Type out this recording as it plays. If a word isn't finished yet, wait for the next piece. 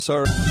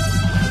Sorry.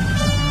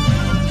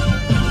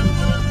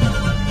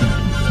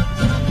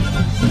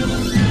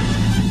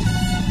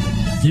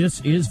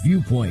 This is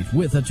Viewpoint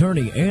with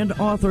attorney and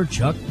author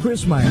Chuck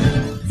Crismier.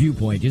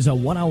 Viewpoint is a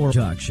 1-hour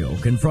talk show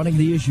confronting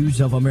the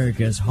issues of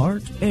America's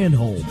heart and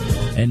home.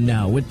 And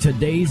now with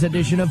today's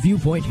edition of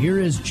Viewpoint, here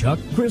is Chuck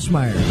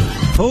Crismier.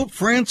 Pope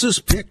Francis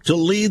picked to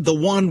lead the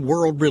one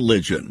world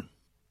religion.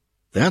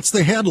 That's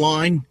the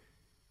headline.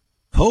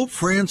 Pope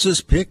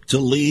Francis picked to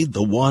lead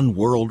the one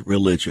world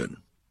religion.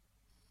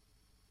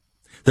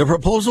 The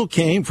proposal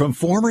came from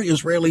former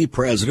Israeli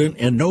president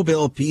and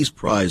Nobel Peace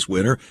Prize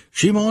winner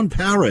Shimon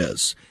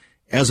Peres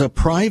as a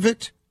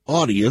private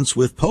audience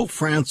with Pope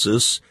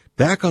Francis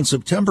back on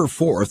September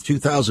 4th,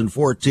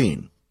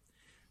 2014.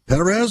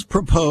 Peres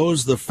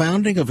proposed the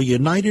founding of a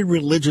United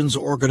Religions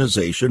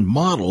organization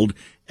modeled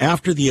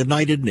after the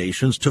United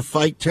Nations to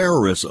fight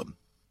terrorism.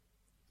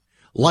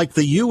 Like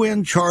the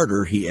UN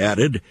Charter, he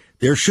added,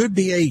 there should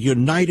be a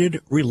United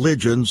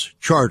Religions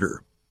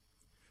Charter.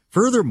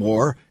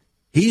 Furthermore,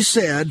 he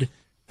said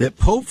that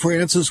Pope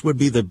Francis would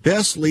be the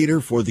best leader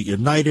for the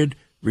United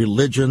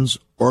Religions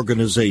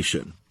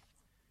Organization.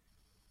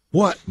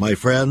 What, my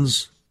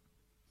friends,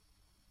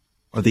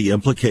 are the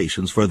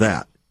implications for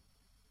that?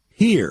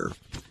 Here,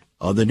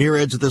 on the near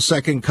edge of the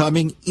Second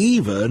Coming,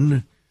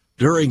 even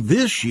during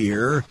this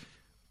year,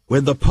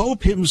 when the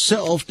Pope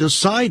himself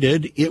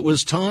decided it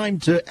was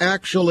time to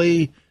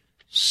actually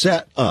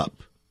set up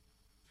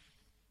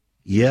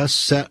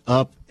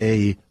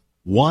a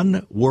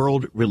one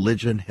world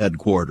religion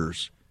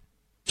headquarters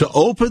to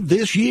open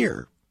this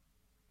year.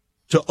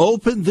 Do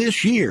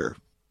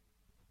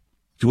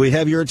we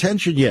have your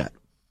attention yet?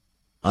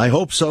 I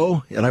hope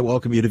so, and I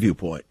welcome you to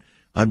Viewpoint.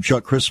 I'm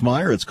Chuck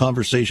Crismier. It's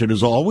conversation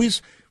as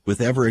always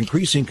with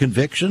ever-increasing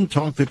conviction,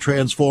 talk that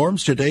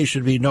transforms. Today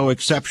should be no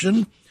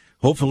exception.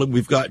 Hopefully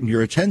we've gotten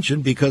your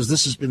attention because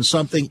this has been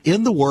something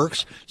in the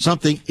works,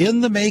 something in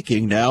the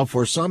making now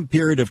for some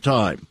period of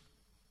time.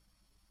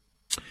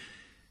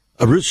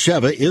 Arutz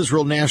Sheva,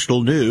 Israel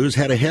National News,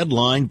 had a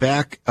headline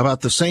back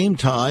about the same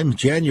time,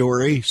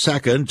 January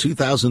 2nd,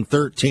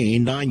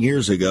 2013, 9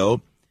 years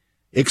ago.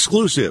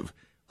 Exclusive,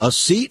 a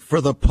seat for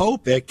the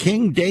Pope at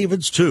King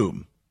David's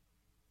tomb.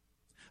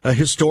 A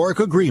historic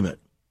agreement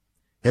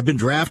had been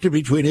drafted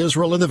between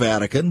Israel and the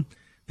Vatican.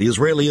 The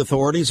Israeli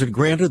authorities had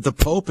granted the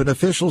Pope an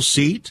official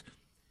seat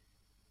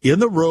in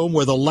the room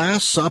where the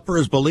Last Supper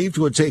is believed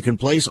to have taken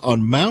place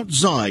on Mount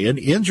Zion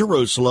in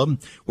Jerusalem,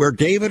 where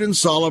David and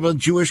Solomon,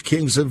 Jewish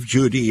kings of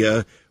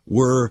Judea,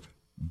 were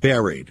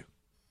buried.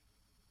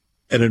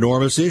 An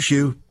enormous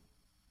issue.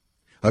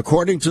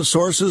 According to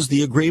sources,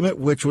 the agreement,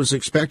 which was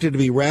expected to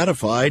be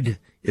ratified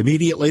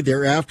immediately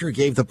thereafter,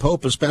 gave the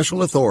Pope a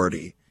special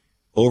authority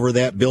over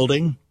that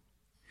building.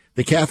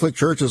 The Catholic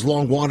Church has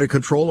long wanted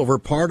control over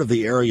part of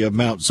the area of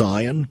Mount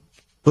Zion.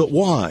 But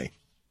why?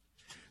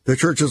 The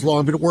Church has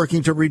long been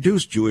working to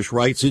reduce Jewish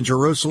rights in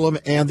Jerusalem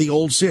and the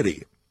Old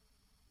City.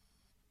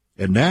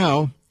 And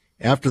now,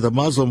 after the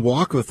Muslim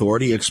Waqf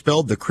Authority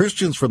expelled the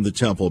Christians from the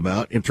Temple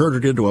Mount and turned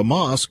it into a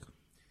mosque,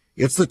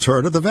 it's the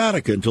turn of the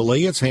Vatican to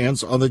lay its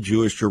hands on the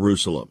Jewish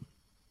Jerusalem.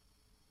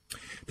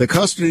 The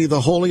custody of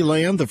the Holy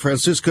Land, the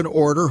Franciscan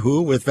order,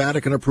 who, with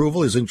Vatican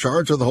approval, is in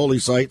charge of the holy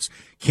sites,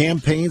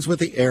 campaigns with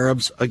the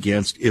Arabs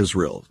against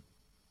Israel.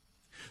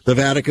 The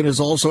Vatican is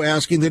also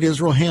asking that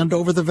Israel hand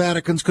over the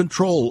Vatican's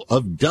control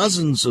of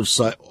dozens of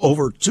sites,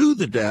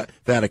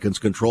 Vatican's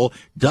control,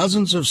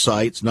 dozens of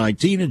sites,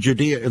 19 in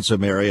Judea and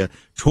Samaria,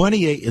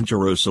 28 in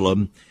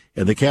Jerusalem,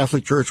 and the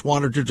Catholic Church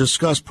wanted to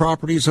discuss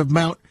properties of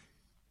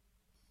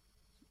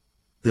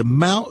the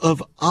Mount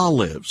of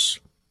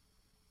Olives,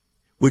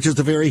 which is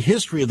the very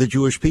history of the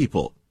Jewish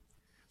people.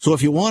 So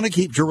if you want to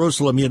keep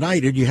Jerusalem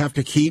united, you have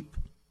to keep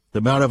the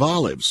Mount of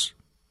Olives.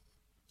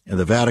 And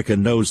the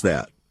Vatican knows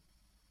that.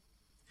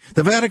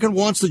 The Vatican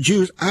wants the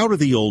Jews out of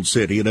the Old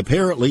City, and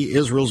apparently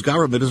Israel's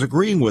government is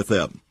agreeing with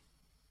them.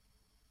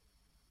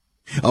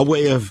 A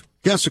way of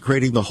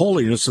desecrating the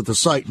holiness of the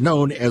site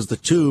known as the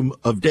Tomb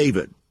of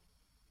David.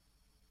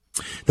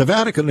 The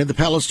Vatican and the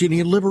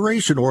Palestinian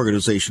Liberation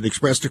Organization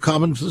expressed a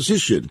common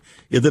position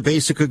in the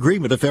Basic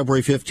Agreement of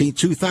February 15,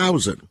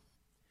 2000.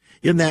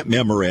 In that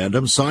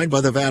memorandum, signed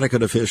by the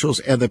Vatican officials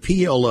and the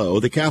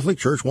PLO, the Catholic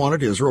Church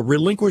wanted Israel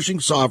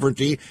relinquishing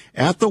sovereignty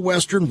at the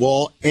Western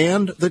Wall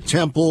and the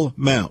Temple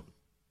Mount.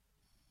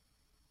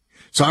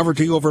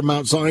 Sovereignty over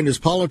Mount Zion is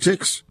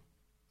politics,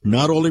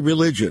 not only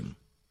religion.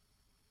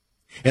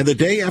 And the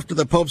day after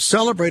the Pope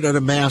celebrated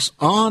a Mass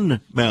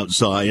on Mount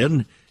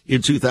Zion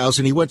in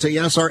 2000, he went to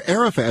Yasser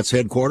Arafat's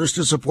headquarters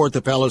to support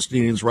the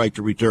Palestinians' right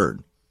to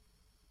return.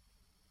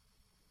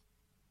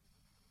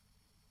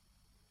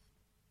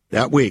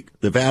 That week,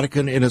 the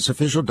Vatican, in its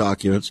official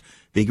documents,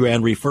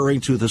 began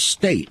referring to the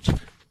state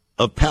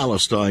of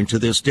Palestine. To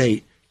this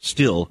date,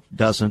 still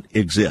doesn't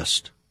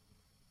exist.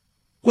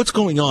 What's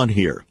going on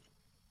here?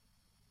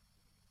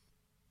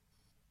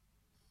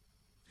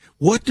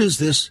 What does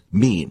this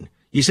mean?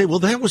 You say, well,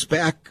 that was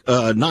back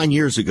 9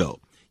 years ago.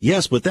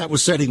 Yes, but that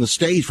was setting the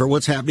stage for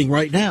what's happening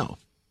right now.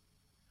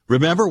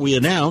 Remember, we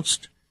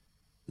announced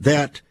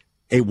that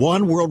a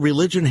One World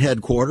Religion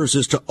headquarters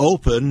is to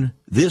open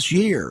this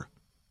year.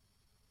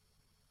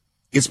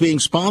 It's being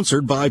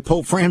sponsored by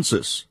Pope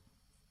Francis,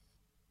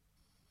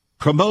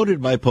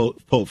 promoted by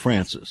Pope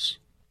Francis.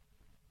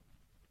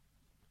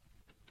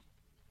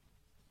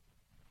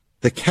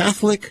 The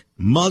Catholic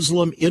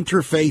Muslim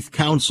Interfaith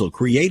Council,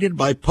 created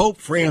by Pope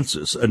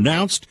Francis,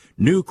 announced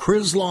new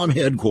Chrislam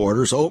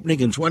headquarters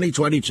opening in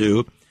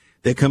 2022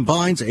 that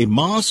combines a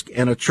mosque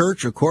and a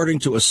church according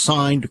to a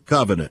signed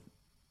covenant.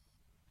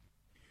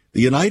 The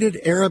United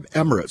Arab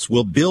Emirates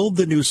will build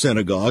the new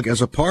synagogue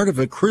as a part of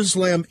a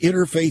Chrislam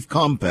interfaith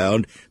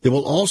compound that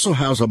will also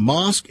house a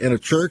mosque and a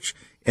church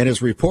and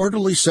is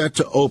reportedly set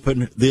to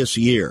open this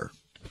year.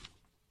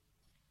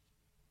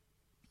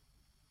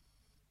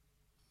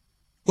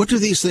 What do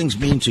these things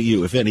mean to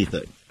you, if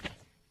anything?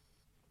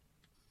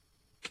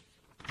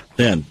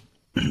 Then,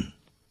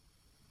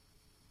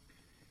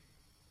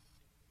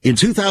 in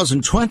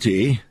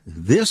 2020,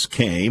 this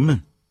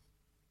came,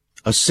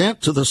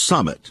 Ascent to the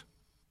Summit.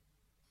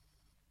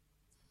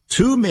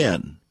 Two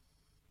men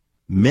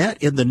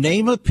met in the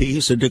name of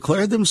peace and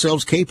declared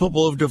themselves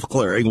capable of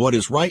declaring what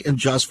is right and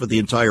just for the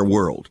entire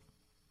world.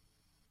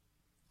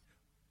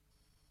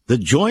 The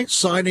joint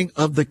signing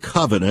of the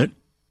covenant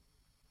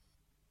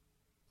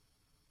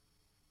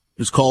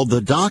is called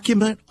the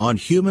Document on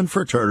Human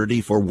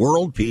Fraternity for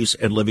World Peace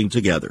and Living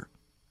Together,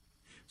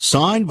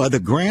 signed by the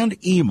Grand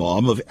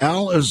Imam of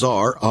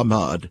Al-Azhar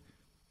Ahmad,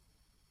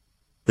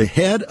 the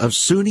head of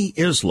Sunni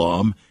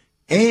Islam,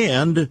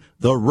 and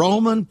the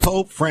Roman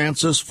Pope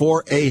Francis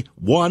for a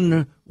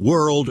one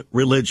world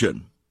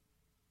religion.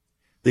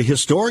 The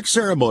historic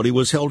ceremony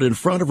was held in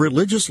front of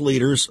religious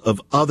leaders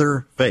of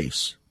other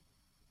faiths.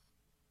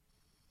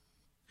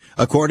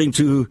 According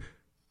to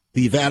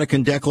the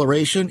Vatican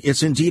Declaration,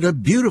 it's indeed a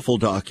beautiful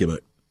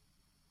document.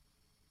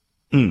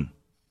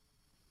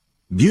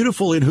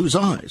 Beautiful in whose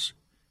eyes?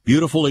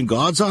 Beautiful in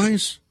God's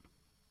eyes?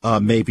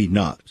 Maybe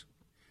not.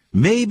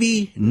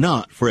 Maybe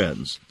not,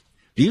 friends.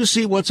 Do you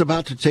see what's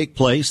about to take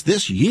place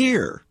this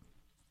year?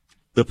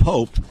 The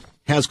Pope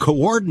has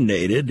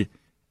coordinated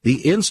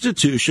the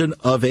institution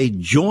of a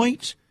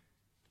joint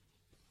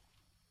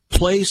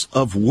place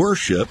of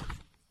worship,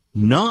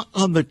 not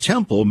on the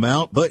Temple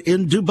Mount, but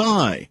in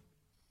Dubai.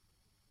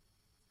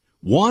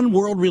 One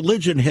World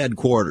Religion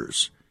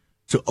headquarters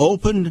to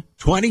open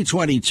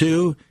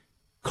 2022,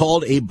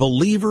 called a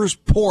Believer's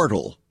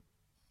Portal,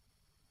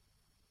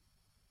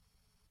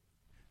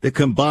 that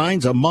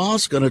combines a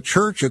mosque and a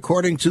church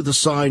according to the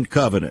signed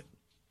covenant.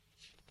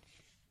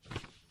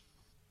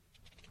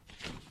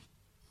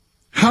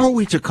 How are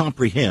we to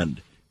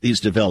comprehend these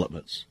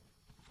developments?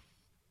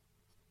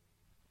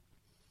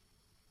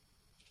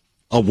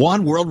 A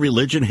One World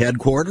Religion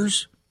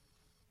headquarters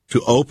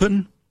to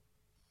open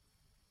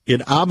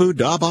in Abu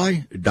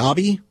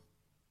Dhabi?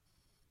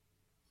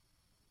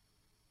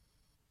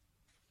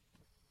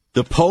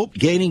 The Pope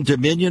gaining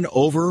dominion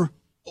over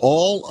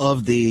all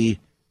of the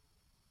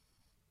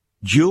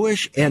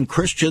Jewish and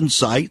Christian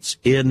sites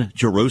in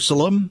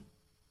Jerusalem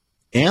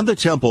and the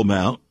Temple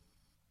Mount.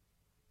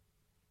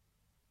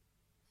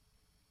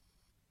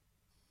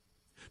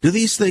 Do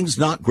these things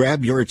not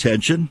grab your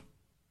attention?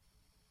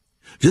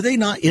 Do they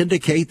not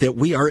indicate that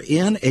we are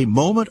in a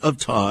moment of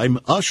time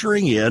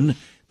ushering in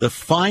the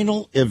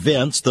final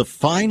events, the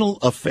final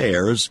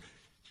affairs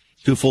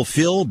to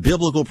fulfill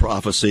biblical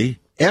prophecy,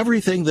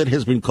 everything that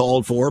has been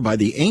called for by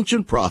the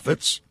ancient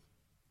prophets,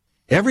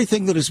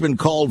 everything that has been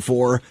called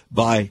for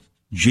by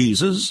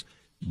Jesus,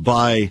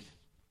 by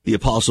the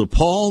Apostle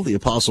Paul, the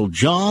Apostle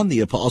John, the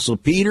Apostle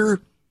Peter?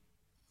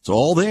 It's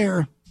all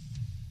there.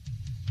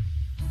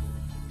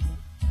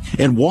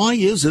 And why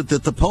is it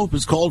that the Pope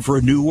has called for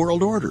a new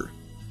world order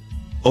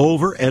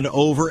over and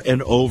over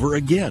and over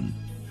again?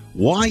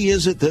 Why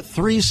is it that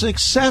 3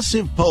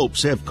 successive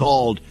popes have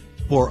called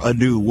for a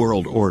new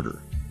world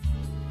order?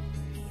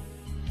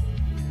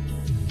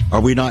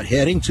 Are we not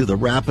heading to the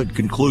rapid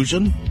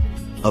conclusion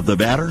of the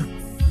matter?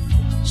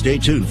 Stay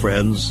tuned,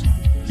 friends.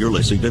 You're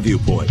listening to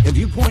Viewpoint. And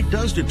Viewpoint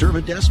does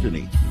determine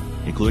destiny,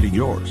 including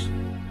yours.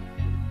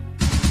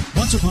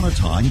 Once upon a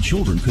time,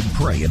 children could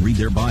pray and read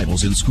their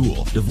Bibles in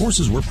school.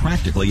 Divorces were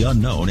practically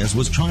unknown, as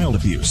was child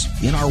abuse.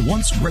 In our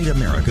once great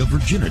America,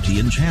 virginity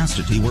and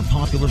chastity were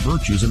popular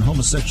virtues and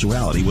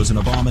homosexuality was an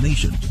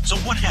abomination. So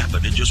what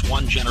happened in just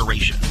one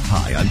generation?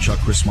 Hi, I'm Chuck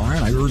Christmeyer,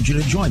 and I urge you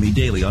to join me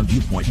daily on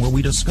Viewpoint, where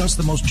we discuss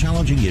the most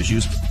challenging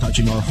issues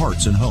touching our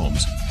hearts and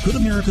homes. Could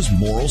America's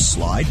moral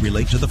slide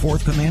relate to the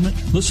Fourth Commandment?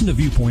 Listen to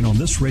Viewpoint on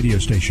this radio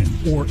station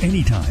or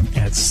anytime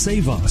at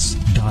saveus.org.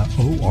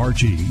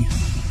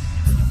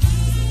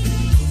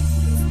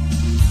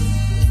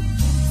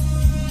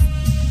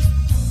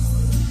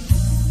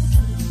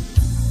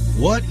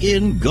 What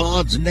in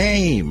God's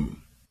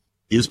name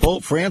is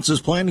Pope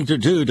Francis planning to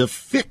do to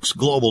fix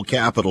global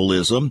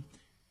capitalism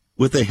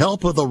with the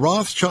help of the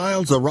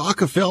Rothschilds, the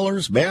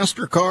Rockefellers,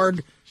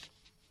 MasterCard,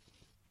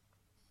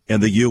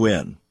 and the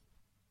UN?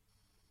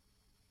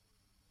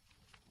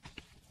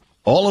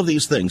 All of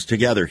these things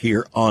together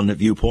here on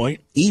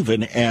Viewpoint,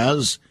 even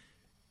as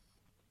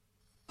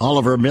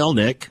Oliver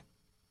Melnick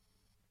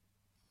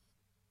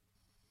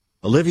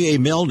Olivier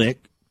Melnick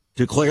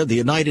declared the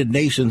United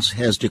Nations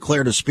has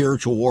declared a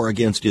spiritual war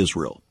against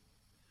Israel.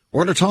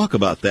 We're going to talk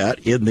about that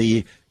in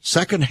the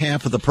second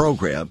half of the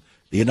program,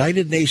 the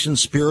United Nations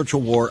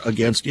spiritual war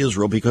against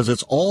Israel, because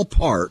it's all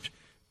part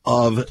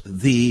of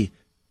the,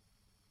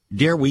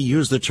 dare we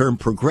use the term,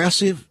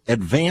 progressive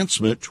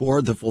advancement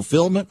toward the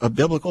fulfillment of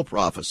biblical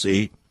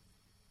prophecy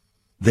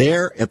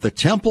there at the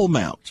Temple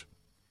Mount.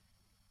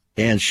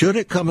 And should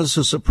it come as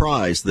a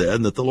surprise,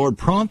 then, that the Lord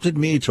prompted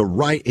me to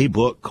write a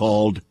book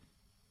called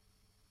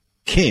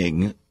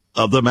King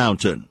of the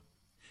Mountain.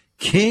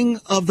 King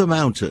of the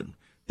Mountain,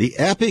 the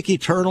epic,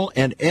 eternal,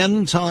 and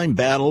end-time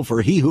battle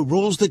for he who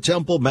rules the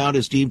Temple Mount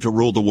is deemed to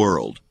rule the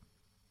world.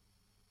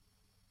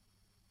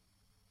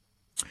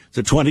 It's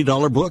a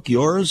 $20 book,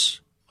 yours,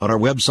 on our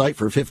website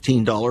for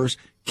 $15,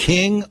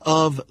 King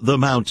of the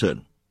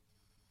Mountain.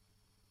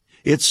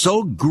 It's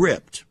so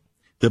gripped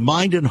the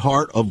mind and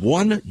heart of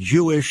one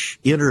Jewish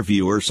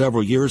interviewer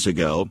several years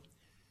ago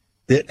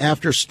that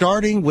after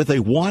starting with a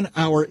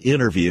 1-hour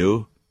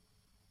interview,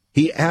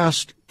 he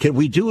asked, can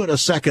we do it a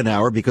second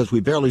hour because we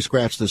barely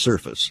scratched the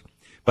surface?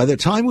 By the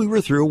time we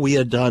were through, we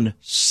had done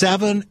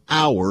 7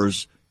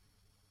 hours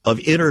of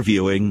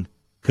interviewing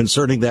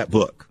concerning that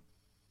book.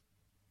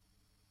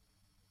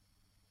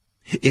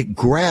 It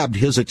grabbed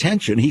his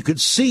attention. He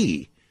could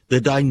see the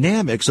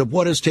dynamics of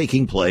what is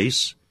taking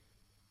place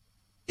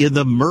in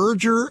the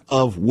merger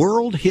of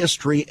world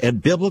history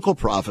and biblical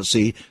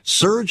prophecy,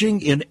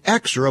 surging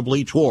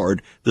inexorably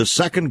toward the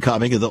second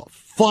coming of the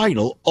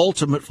final,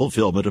 ultimate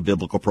fulfillment of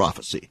biblical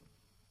prophecy.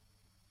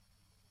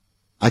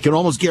 I can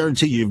almost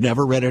guarantee you've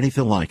never read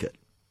anything like it.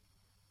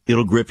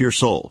 It'll grip your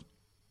soul.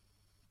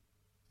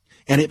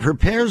 And it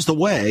prepares the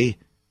way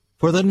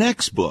for the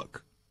next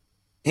book,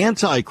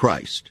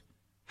 Antichrist,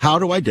 How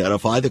to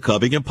Identify the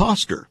Coming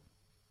Imposter.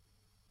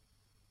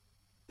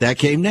 That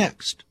came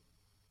next.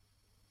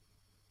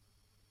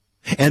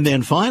 And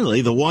then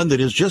finally, the one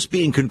that is just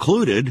being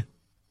concluded,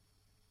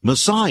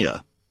 Messiah,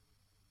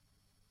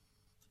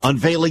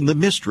 Unveiling the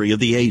Mystery of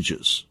the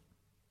Ages.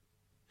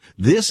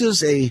 This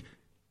is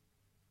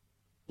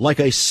like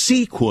a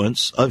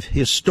sequence of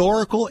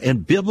historical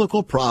and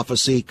biblical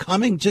prophecy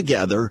coming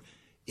together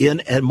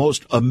in a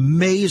most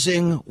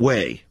amazing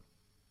way.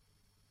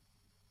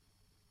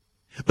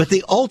 But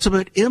the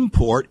ultimate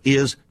import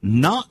is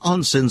not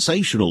on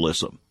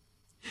sensationalism.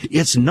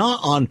 It's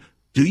not on,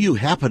 do you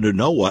happen to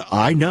know what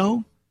I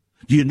know?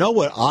 Do you know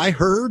what I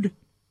heard?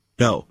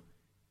 No.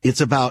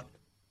 It's about,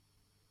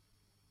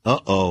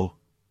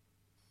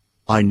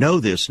 I know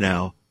this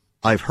now.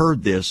 I've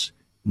heard this.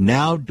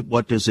 Now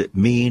what does it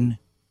mean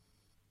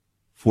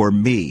for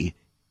me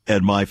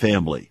and my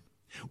family?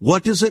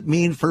 What does it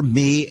mean for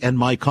me and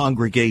my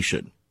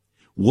congregation?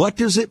 What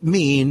does it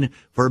mean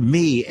for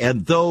me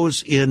and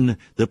those in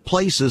the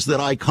places that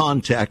I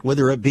contact,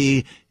 whether it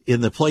be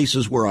in the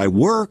places where I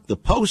work, the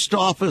post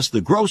office,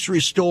 the grocery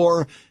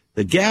store,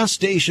 the gas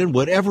station,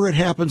 whatever it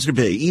happens to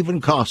be,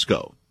 even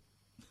Costco?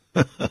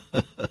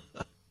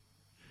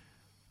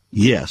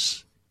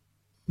 Yes,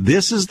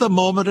 this is the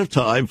moment of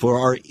time for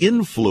our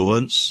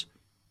influence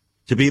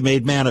to be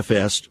made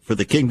manifest for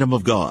the kingdom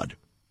of God.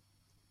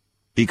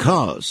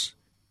 Because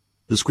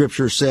the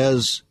scripture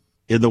says,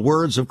 in the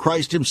words of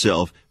Christ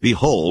himself,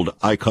 behold,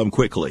 I come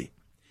quickly.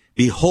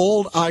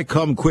 Behold, I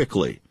come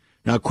quickly.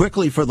 Now,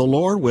 quickly for the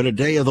Lord, when a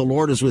day of the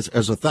Lord is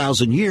as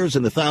 1,000 years,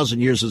 and 1,000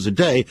 years is a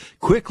day,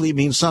 quickly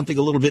means something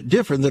a little bit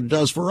different than it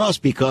does for us,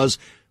 because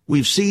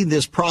we've seen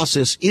this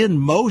process in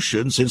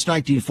motion since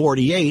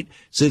 1948,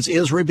 since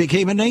Israel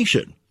became a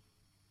nation.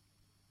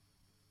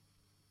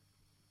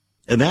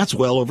 And that's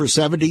well over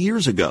 70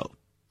 years ago.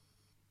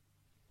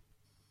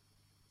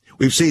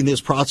 We've seen this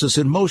process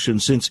in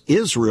motion since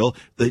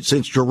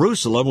since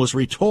Jerusalem was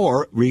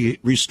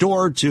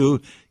restored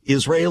to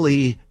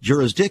Israeli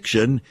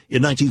jurisdiction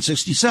in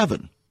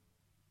 1967.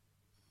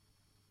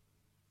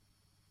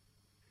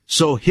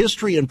 So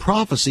history and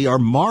prophecy are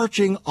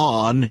marching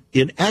on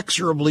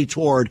inexorably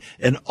toward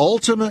an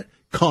ultimate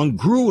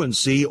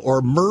congruency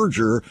or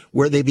merger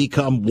where they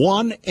become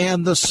one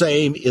and the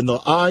same in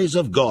the eyes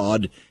of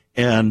God,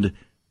 and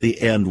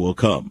the end will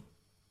come.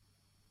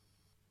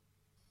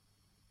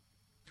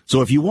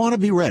 So if you want to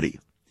be ready,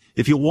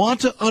 if you want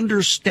to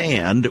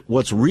understand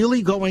what's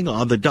really going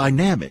on, the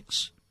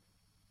dynamics,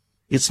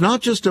 it's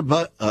not just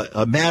about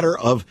a matter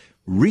of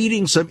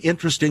reading some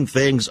interesting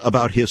things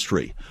about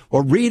history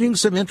or reading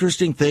some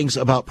interesting things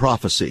about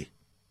prophecy.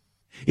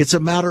 It's a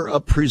matter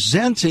of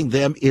presenting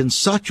them in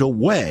such a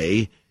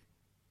way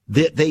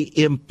that they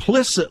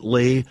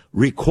implicitly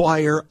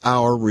require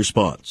our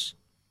response.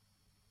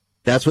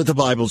 That's what the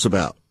Bible's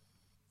about.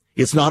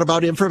 It's not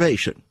about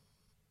information.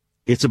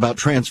 It's about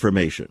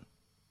transformation.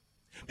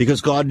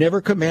 Because God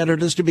never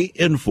commanded us to be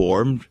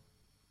informed,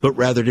 but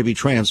rather to be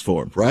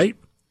transformed, right?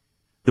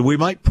 That we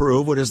might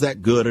prove what is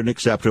that good and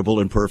acceptable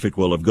and perfect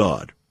will of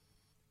God.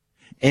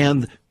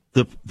 And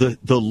the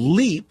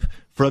leap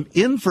from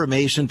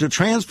information to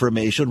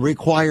transformation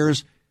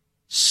requires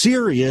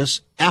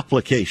serious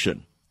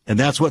application. And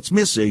that's what's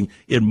missing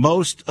in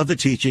most of the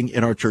teaching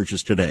in our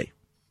churches today.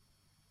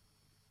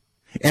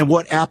 And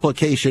what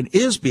application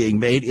is being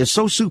made is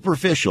so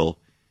superficial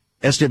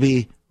as to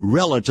be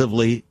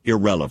relatively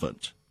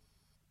irrelevant.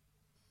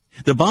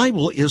 The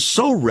Bible is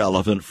so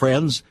relevant,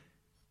 friends,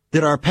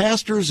 that our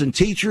pastors and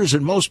teachers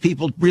and most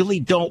people really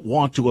don't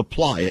want to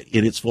apply it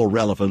in its full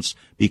relevance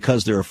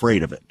because they're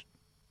afraid of it.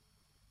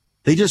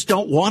 They just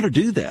don't want to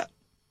do that.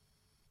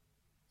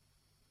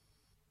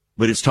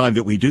 But it's time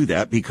that we do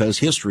that because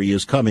history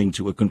is coming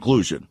to a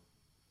conclusion.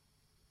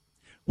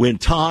 When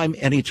time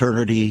and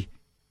eternity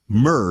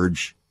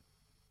merge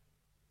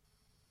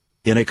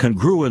in a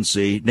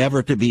congruency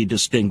never to be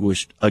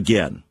distinguished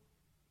again.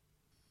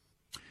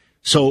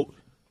 So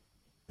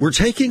we're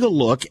taking a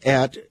look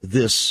at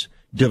this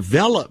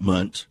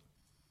development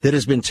that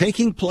has been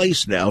taking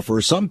place now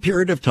for some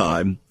period of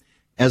time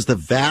as the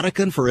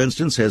Vatican, for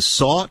instance, has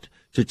sought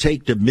to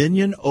take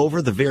dominion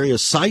over the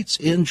various sites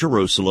in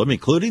Jerusalem,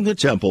 including the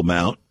Temple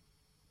Mount,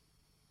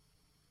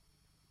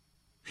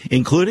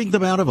 including the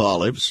Mount of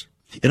Olives.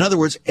 In other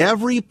words,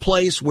 every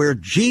place where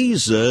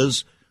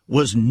Jesus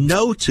was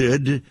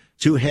noted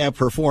to have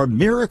performed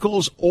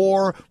miracles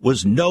or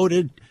was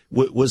noted,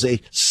 was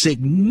a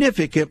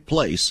significant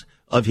place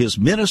of his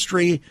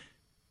ministry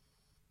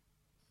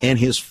and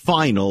his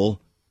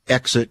final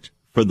exit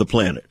from the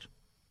planet.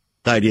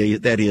 The idea,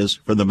 that is,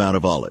 from the Mount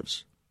of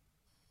Olives.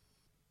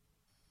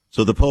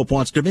 So the Pope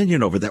wants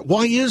dominion over that.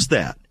 Why is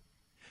that?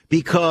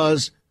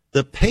 Because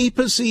the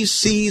papacy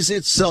sees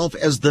itself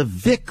as the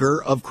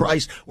vicar of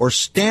Christ, or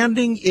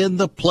standing in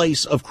the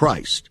place of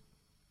Christ.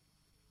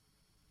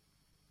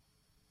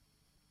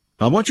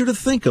 I want you to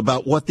think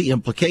about what the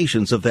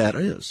implications of that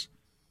is.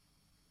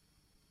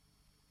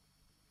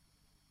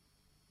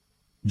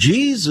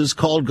 Jesus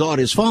called God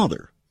his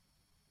Father,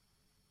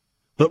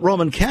 but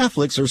Roman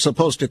Catholics are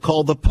supposed to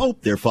call the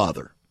Pope their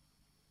Father.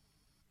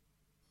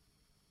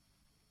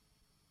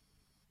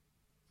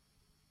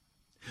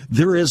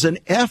 There is an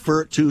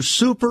effort to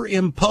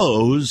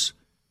superimpose,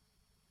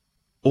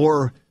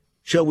 or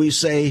shall we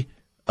say,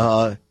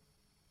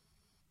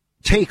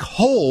 take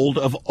hold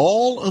of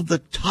all of the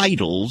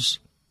titles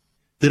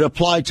that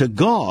apply to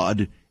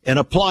God and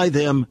apply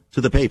them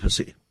to the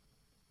papacy.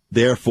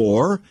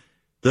 Therefore,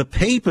 the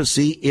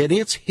papacy in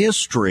its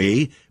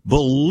history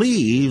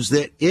believes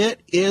that it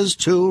is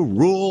to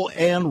rule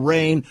and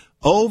reign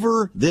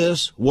over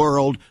this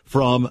world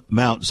from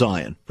Mount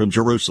Zion, from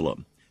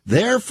Jerusalem.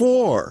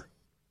 Therefore,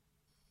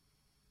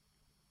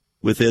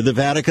 within the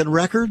Vatican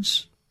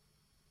records,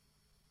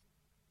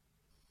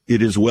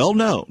 it is well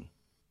known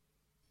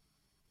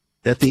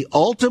that the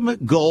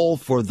ultimate goal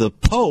for the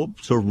Pope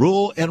to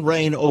rule and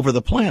reign over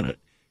the planet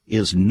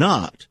is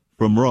not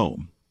from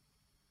Rome,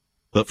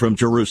 but from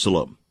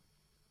Jerusalem.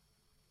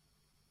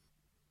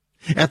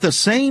 At the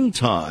same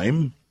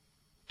time,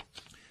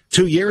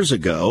 2 years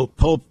ago,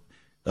 Pope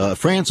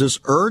Francis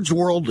urged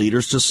world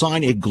leaders to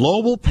sign a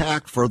global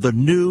pact for the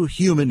new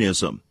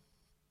humanism.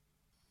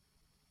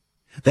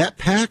 That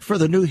pact for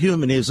the new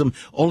humanism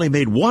only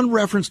made one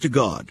reference to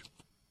God.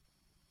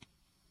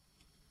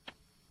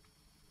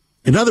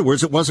 In other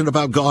words, it wasn't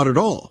about God at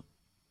all.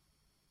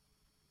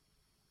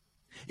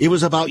 It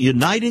was about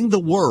uniting the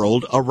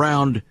world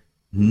around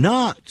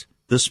not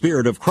the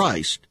Spirit of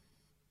Christ,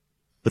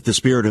 but the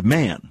Spirit of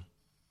man.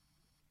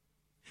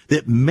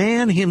 That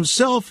man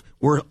himself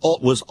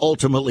was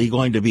ultimately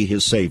going to be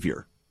his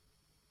Savior.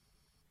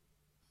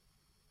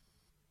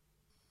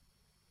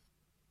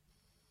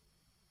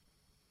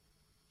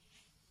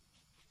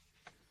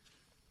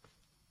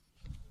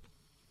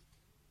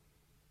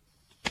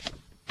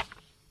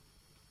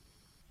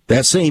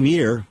 That same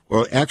year,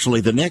 or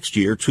actually the next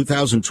year,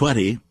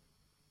 2020,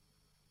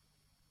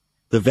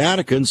 the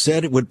Vatican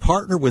said it would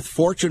partner with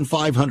Fortune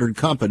 500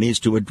 companies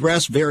to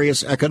address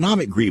various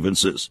economic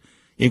grievances,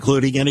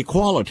 including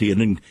inequality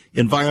and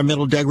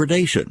environmental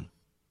degradation.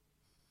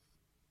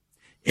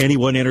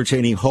 Anyone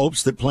entertaining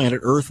hopes that planet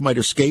Earth might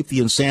escape the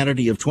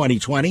insanity of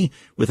 2020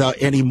 without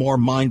any more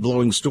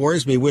mind-blowing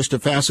stories may wish to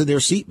fasten their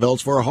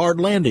seatbelts for a hard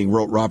landing,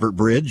 wrote Robert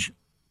Bridge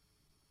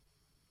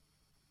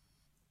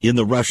in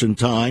the Russian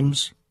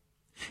Times.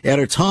 At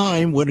a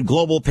time when a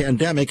global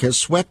pandemic has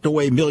swept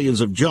away millions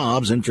of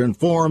jobs and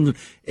transformed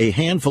a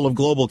handful of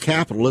global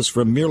capitalists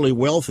from merely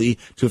wealthy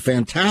to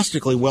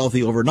fantastically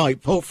wealthy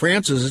overnight, Pope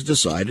Francis has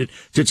decided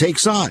to take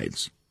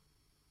sides.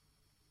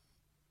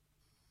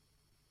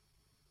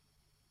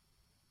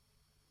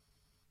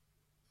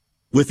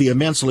 With the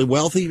immensely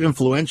wealthy,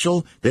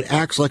 influential, that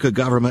acts like a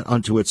government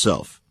unto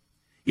itself,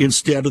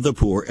 instead of the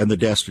poor and the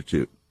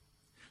destitute.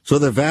 So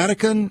the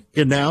Vatican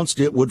announced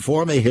it would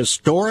form a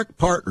historic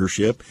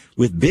partnership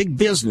with big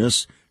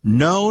business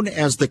known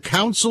as the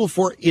Council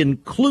for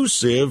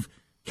Inclusive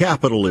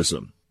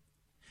Capitalism.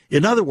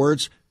 In other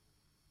words,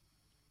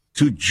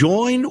 to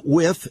join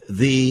with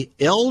the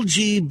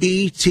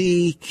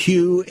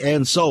LGBTQ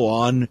and so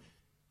on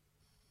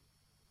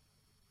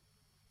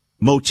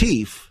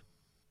motif,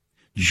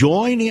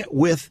 join it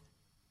with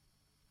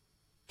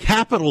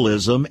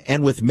capitalism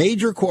and with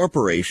major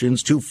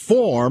corporations to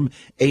form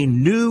a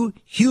new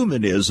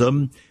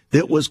humanism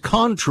that was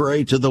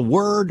contrary to the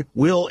word,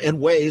 will, and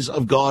ways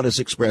of God as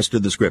expressed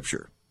in the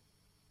Scripture.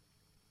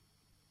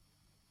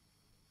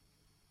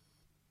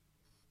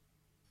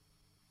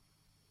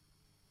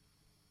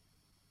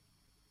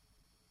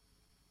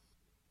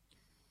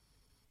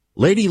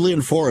 Lady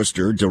Lynn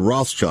Forrester de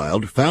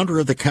Rothschild, founder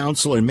of the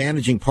council and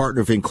managing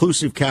partner of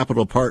Inclusive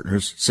Capital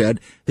Partners, said,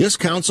 "This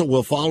council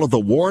will follow the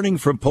warning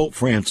from Pope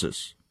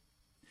Francis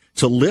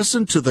to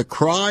listen to the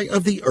cry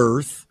of the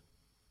earth."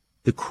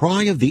 The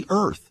cry of the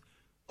earth.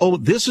 Oh,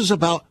 this is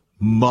about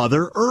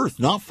Mother Earth,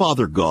 not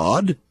Father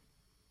God.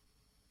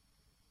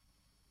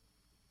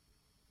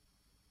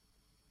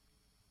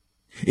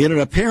 In an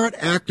apparent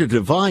act of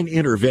divine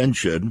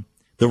intervention,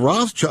 the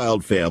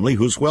Rothschild family,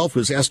 whose wealth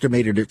was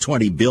estimated at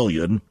 $20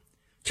 billion,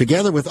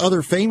 together with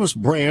other famous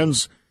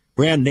brand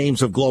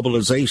names of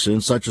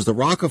globalization, such as the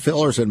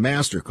Rockefellers and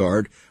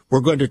MasterCard,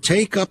 were going to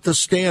take up the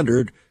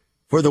standard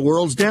for the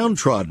world's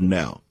downtrodden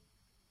now.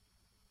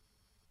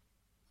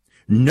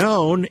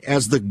 Known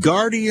as the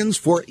Guardians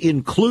for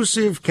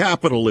Inclusive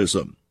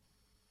Capitalism,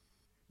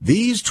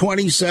 these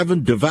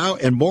 27 devout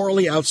and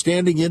morally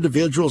outstanding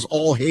individuals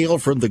all hail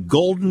from the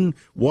golden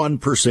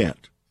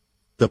 1%,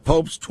 the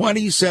Pope's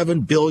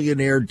 27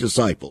 billionaire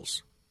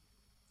disciples.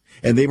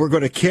 And they were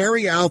going to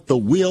carry out the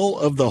will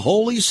of the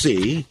Holy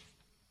See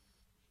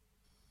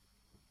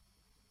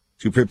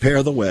to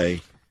prepare the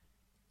way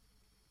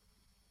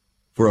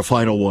for a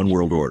final one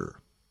world order.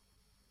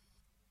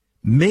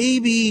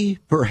 Maybe,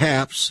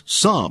 perhaps,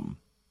 some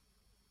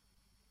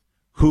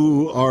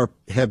who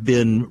have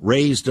been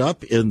raised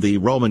up in the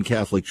Roman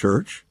Catholic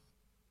Church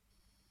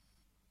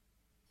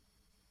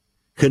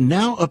can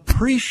now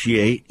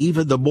appreciate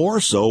even the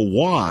more so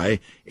why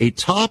a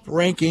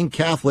top-ranking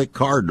Catholic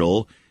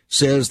cardinal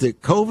says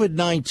that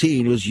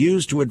COVID-19 was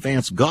used to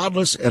advance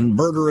godless and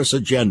murderous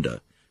agenda,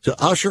 to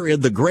usher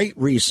in the Great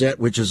Reset,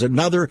 which is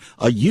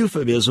a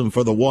euphemism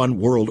for the one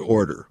world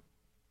order.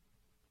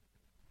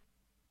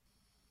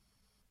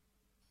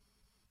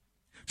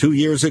 2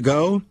 years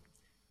ago,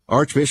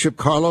 Archbishop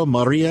Carlo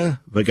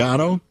Maria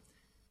Vigano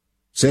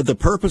said the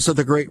purpose of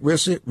the Great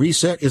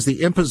Reset is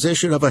the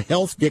imposition of a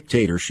health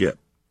dictatorship,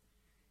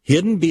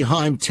 hidden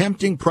behind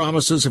tempting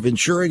promises of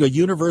ensuring a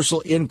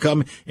universal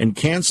income and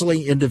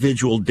canceling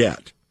individual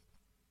debt.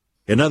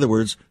 In other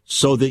words,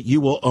 so that you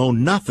will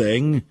own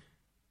nothing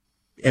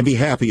and be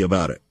happy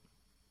about it.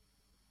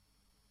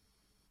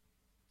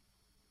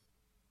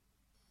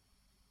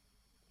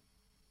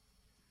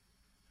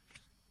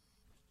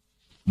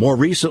 More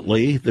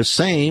recently, the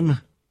same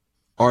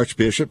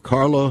Archbishop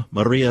Carlo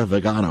Maria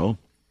Vigano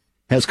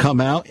has come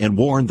out and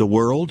warned the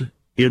world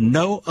in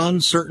no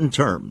uncertain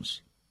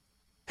terms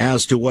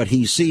as to what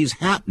he sees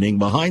happening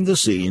behind the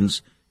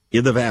scenes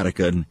in the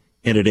Vatican,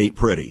 and it ain't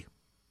pretty.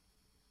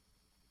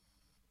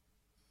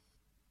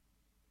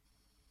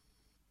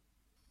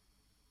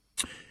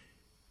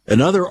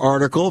 Another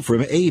article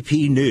from AP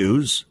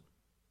News,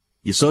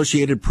 the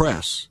Associated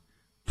Press.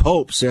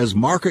 Pope says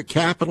market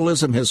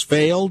capitalism has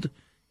failed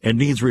and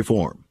needs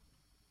reform.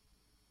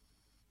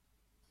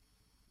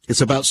 It's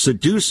about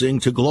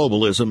seducing to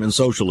globalism and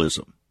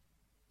socialism.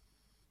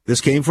 This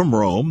came from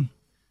Rome.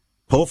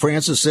 Pope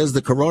Francis says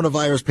the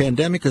coronavirus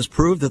pandemic has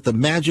proved that the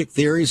magic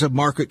theories of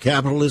market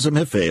capitalism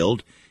have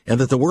failed and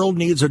that the world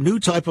needs a new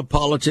type of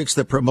politics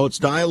that promotes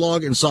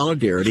dialogue and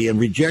solidarity and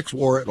rejects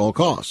war at all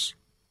costs.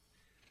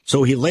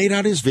 So he laid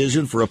out his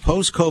vision for a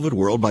post-COVID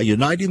world by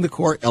uniting the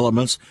core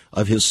elements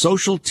of his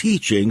social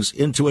teachings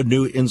into a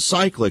new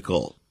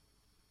encyclical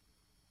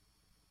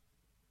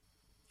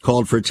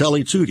called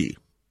Fratelli Tutti,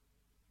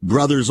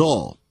 Brothers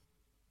All.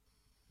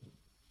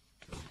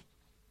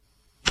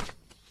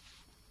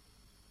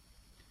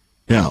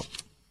 Now,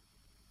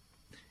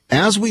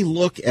 as we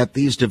look at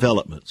these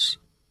developments,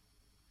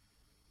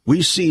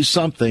 we see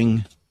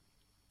something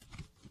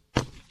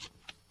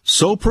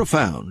so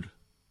profound,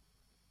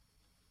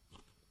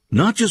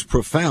 not just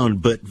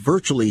profound, but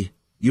virtually,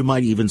 you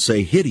might even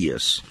say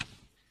hideous,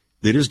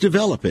 that is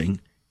developing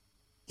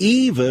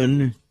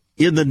even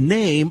in the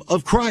name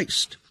of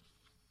Christ.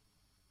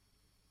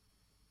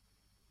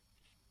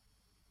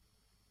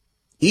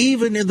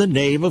 Even in the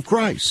name of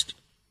Christ.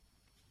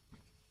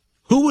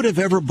 Who would have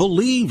ever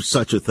believed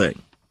such a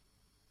thing?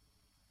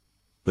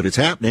 But it's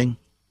happening.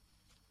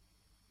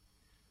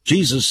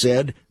 Jesus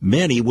said,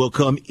 "Many will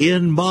come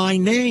in my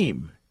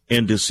name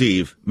and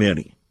deceive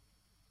many."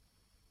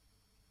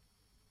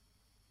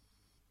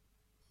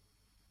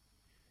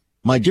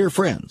 My dear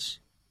friends,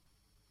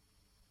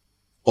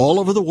 all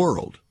over the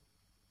world,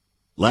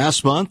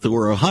 last month there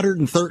were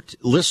 113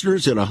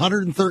 listeners in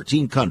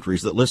 113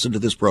 countries that listened to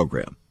this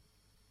program.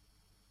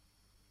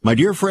 My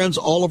dear friends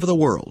all over the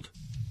world,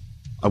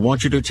 I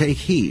want you to take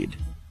heed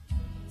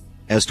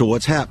as to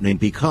what's happening,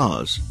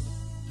 because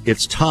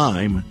it's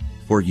time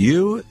for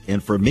you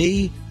and for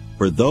me,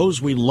 for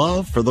those we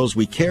love, for those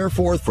we care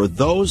for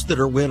those that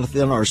are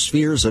within our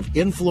spheres of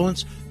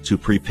influence, to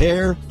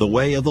prepare the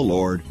way of the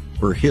Lord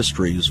for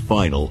history's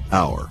final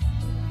hour.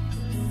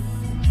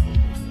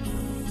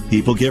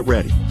 People, get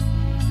ready.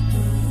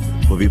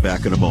 We'll be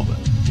back in a moment.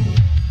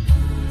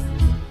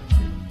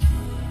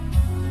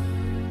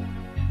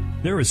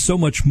 There is so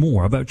much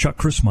more about Chuck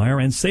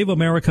Crismier and Save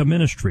America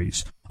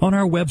Ministries on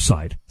our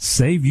website,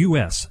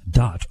 saveus.org.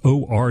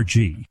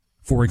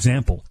 For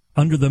example,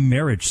 under the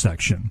marriage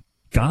section,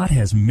 God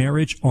has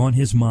marriage on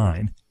his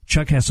mind.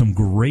 Chuck has some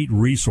great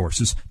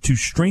resources to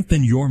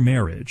strengthen your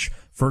marriage.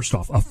 First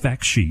off, a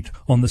fact sheet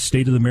on the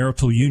state of the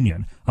marital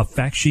union, a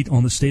fact sheet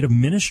on the state of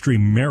ministry,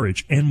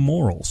 marriage, and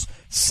morals.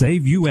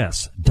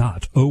 SaveUS.org.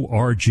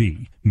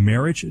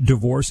 Marriage,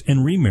 divorce,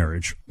 and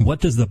remarriage. What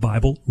does the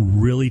Bible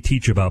really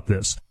teach about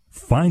this?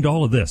 Find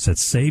all of this at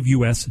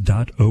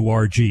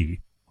SaveUS.org.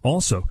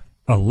 Also,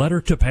 a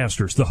letter to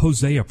pastors, the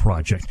Hosea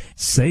Project,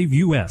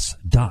 SaveUS.org,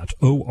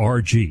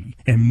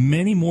 and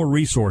many more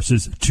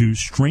resources to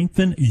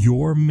strengthen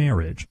your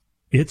marriage.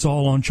 It's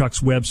all on Chuck's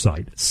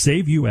website,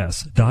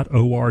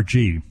 SaveUS.org.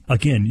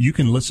 Again, you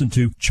can listen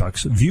to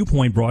Chuck's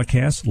Viewpoint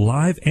broadcast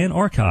live and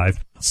archived.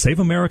 Save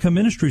America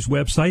Ministries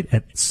website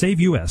at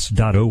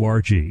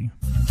SaveUS.org.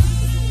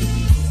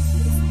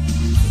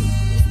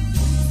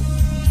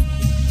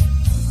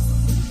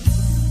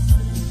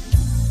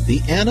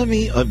 The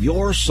enemy of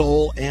your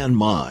soul and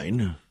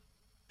mine,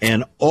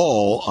 and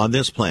all on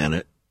this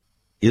planet,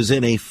 is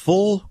in a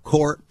full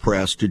court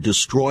press to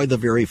destroy the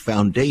very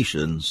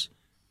foundations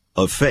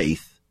of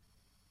faith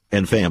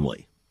and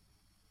family.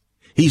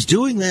 He's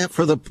doing that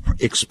for the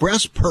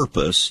express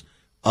purpose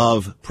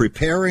of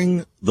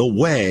preparing the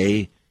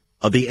way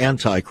of the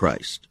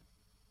Antichrist.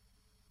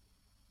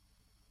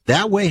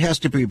 That way has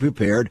to be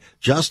prepared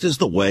just as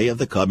the way of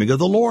the coming of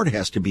the Lord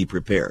has to be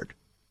prepared.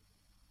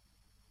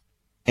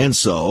 And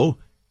so,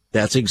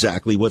 that's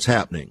exactly what's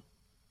happening.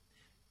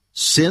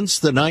 Since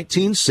the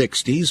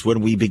 1960s,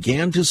 when we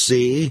began to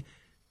see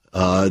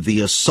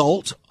the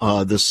assault,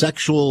 the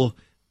sexual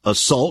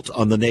assault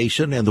on the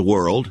nation and the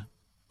world,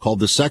 called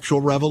the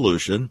sexual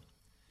revolution,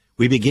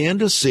 we began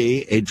to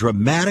see a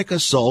dramatic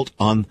assault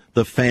on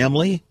the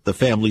family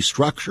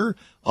structure,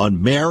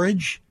 on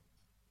marriage,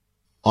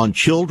 on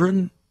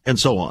children, and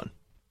so on.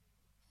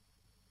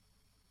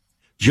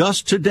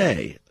 Just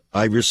today,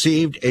 I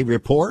received a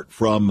report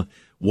from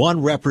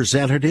one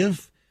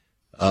representative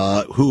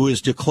who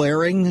is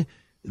declaring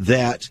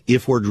that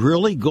if we're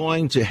really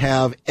going to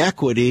have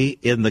equity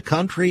in the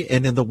country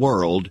and in the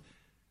world,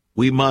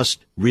 we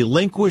must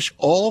relinquish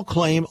all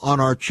claim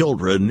on our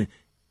children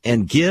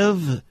and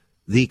give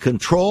the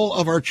control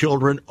of our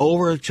children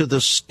over to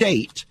the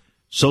state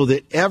so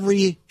that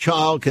every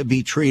child can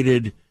be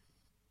treated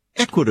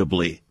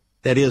equitably,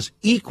 that is,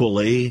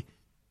 equally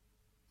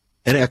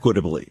and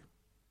equitably.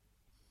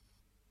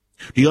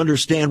 Do you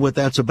understand what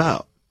that's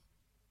about?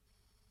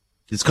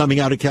 It's coming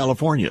out of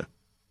California.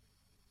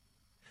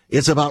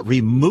 It's about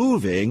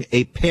removing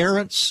a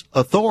parent's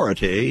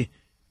authority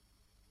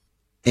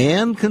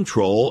and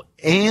control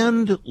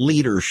and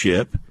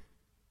leadership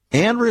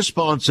and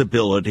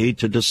responsibility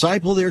to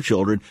disciple their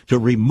children, to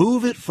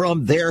remove it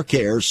from their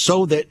care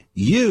so that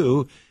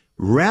you,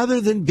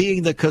 rather than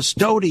being the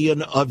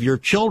custodian of your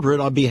children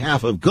on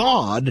behalf of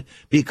God,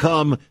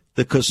 become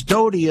the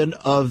custodian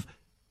of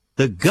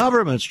the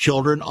government's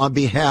children on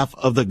behalf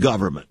of the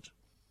government.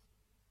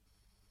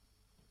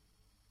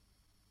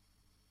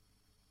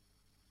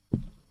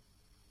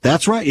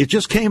 That's right. It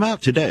just came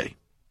out today.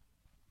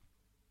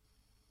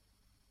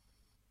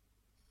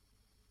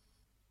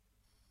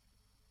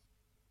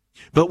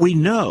 But we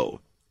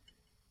know,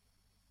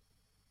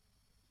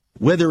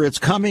 whether it's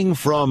coming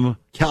from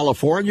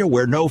California,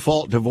 where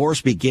no-fault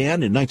divorce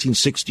began in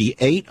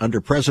 1968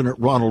 under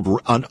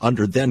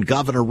under then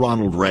Governor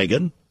Ronald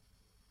Reagan,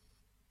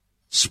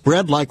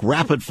 spread like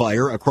rapid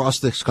fire across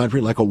this country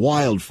like a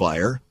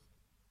wildfire,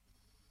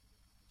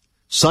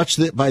 such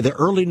that by the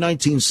early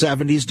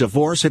 1970s,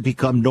 divorce had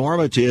become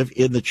normative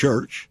in the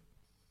church.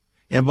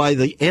 And by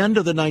the end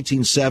of the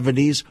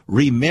 1970s,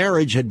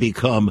 remarriage had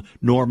become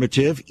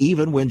normative,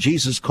 even when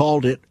Jesus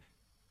called it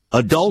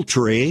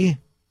adultery,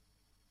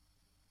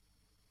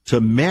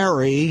 to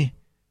marry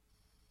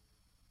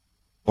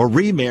or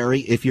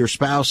remarry if your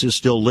spouse is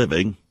still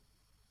living.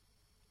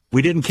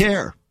 We didn't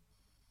care.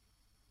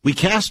 We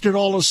cast it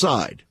all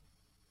aside.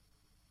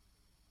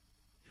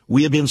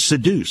 We have been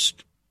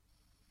seduced,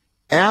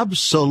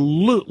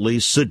 absolutely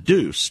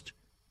seduced,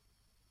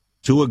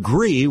 to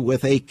agree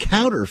with a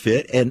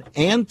counterfeit and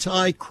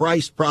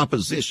anti-Christ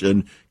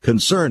proposition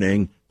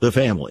concerning the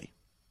family.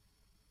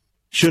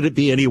 Should it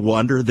be any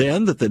wonder,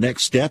 then, that the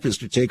next step is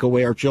to take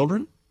away our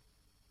children?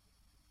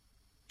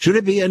 Should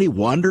it be any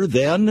wonder,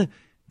 then,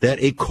 that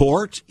a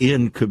court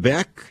in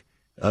Quebec,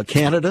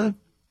 Canada,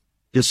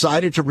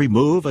 decided to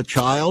remove a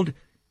child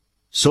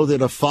so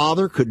that a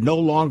father could no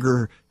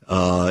longer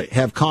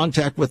have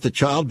contact with the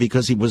child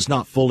because he was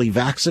not fully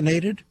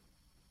vaccinated?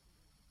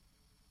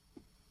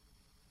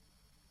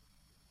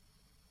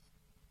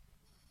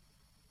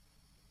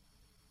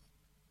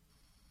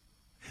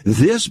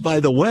 This,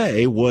 by the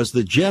way, was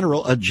the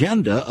general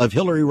agenda of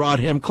Hillary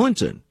Rodham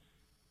Clinton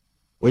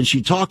when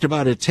she talked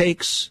about it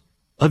takes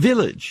a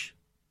village.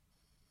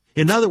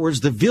 In other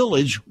words, the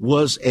village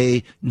was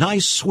a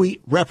nice,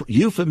 sweet,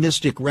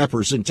 euphemistic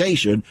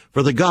representation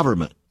for the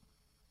government.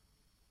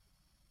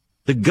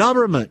 The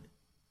government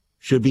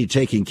should be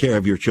taking care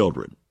of your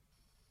children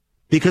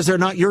because they're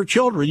not your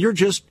children. You're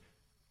just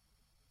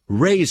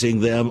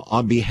raising them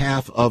on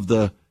behalf of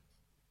the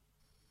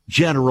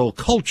general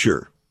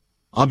culture,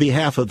 on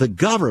behalf of the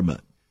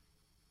government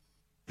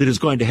that is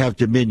going to have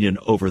dominion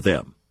over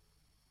them.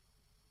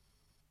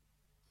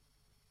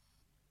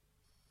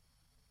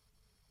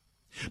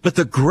 But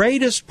the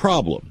greatest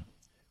problem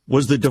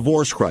was the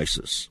divorce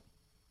crisis.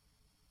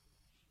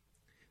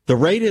 The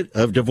rate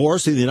of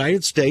divorce in the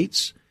United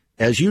States,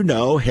 as you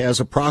know, has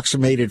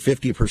approximated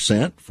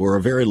 50% for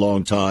a very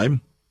long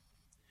time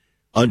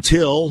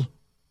until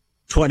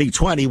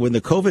 2020 when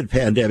the COVID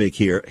pandemic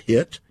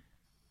hit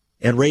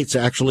and rates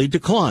actually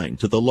declined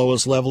to the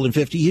lowest level in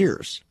 50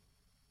 years.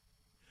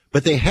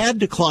 But they had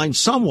declined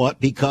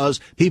somewhat because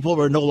people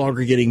were no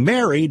longer getting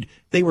married.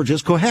 They were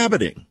just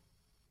cohabiting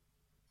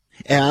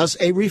as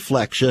a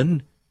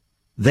reflection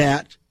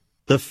that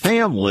the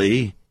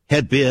family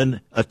had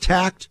been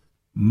attacked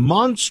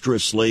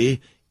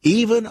monstrously,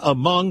 even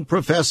among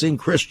professing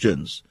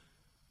Christians.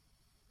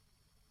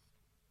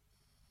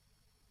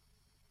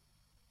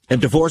 And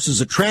divorce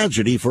is a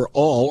tragedy for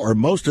all or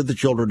most of the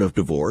children of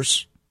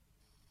divorce.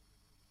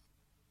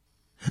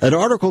 An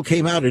article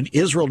came out in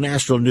Israel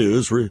National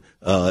News, Ruth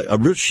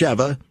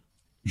Sheva,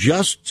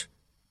 just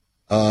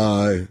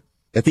at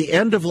the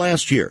end of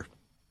last year,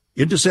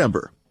 in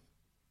December,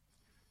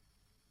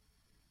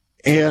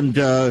 and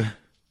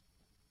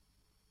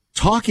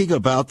talking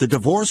about the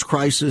divorce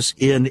crisis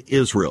in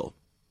Israel.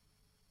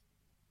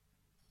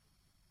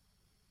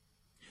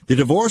 The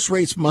divorce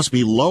rates must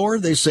be lower,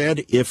 they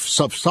said, if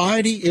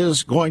society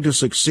is going to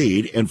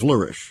succeed and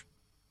flourish.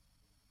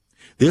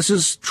 This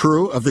is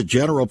true of the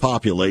general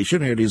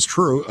population, and it is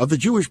true of the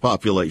Jewish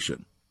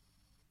population.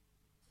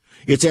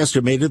 It's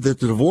estimated that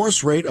the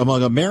divorce rate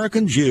among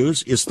American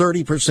Jews is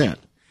 30%.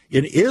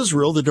 In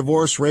Israel, the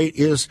divorce rate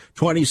is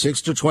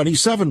 26 to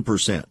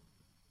 27%.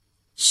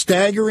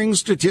 Staggering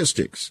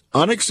statistics,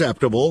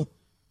 unacceptable.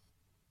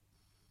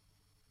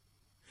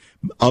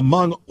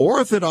 Among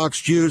Orthodox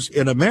Jews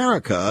in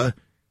America,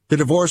 the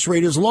divorce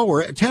rate is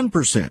lower at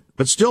 10%,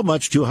 but still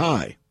much too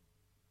high.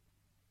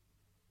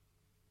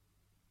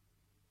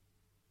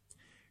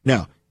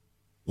 Now,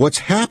 what's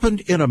happened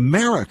in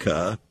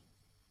America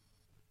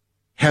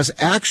has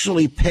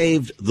actually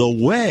paved the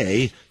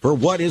way for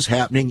what is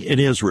happening in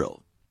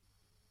Israel.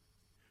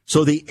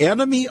 So the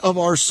enemy of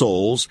our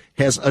souls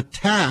has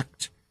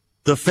attacked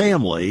the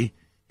family,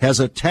 has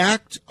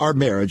attacked our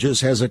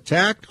marriages, has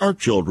attacked our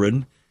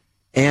children,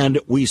 and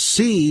we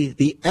see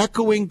the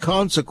echoing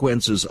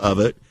consequences of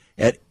it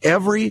at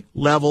every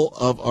level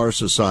of our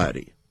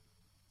society.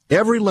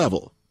 Every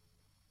level.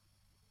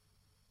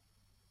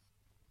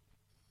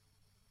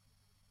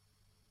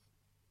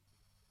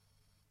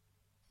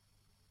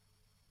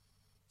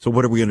 So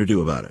what are we going to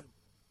do about it?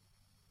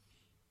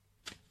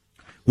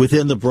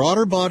 Within the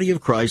broader body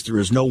of Christ, there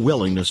is no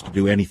willingness to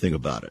do anything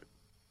about it.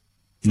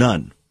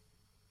 None.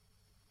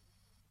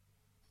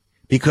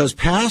 Because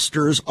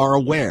pastors are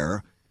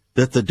aware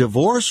that the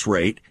divorce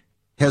rate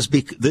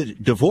the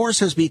divorce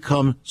has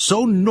become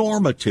so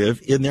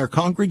normative in their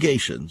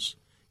congregations,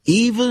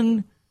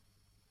 even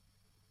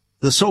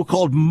the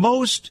so-called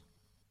most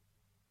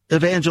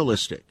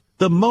evangelistic,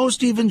 the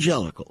most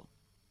evangelical,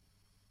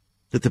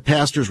 that the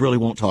pastors really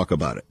won't talk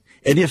about it.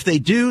 And if they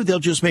do, they'll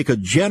just make a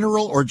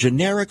general or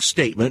generic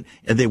statement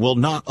and they will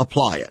not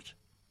apply it.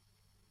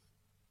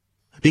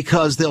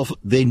 Because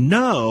they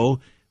know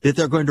that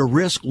they're going to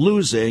risk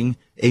losing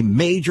a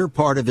major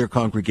part of their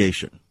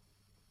congregation.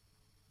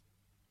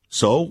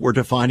 So we're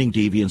defining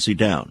deviancy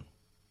down.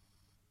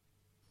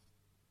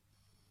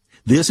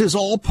 This is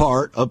all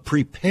part of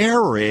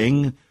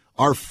preparing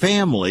our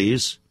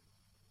families,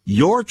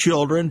 your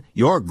children,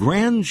 your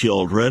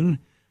grandchildren,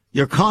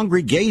 your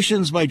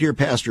congregations, my dear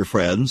pastor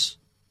friends,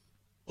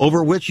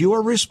 over which you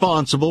are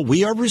responsible.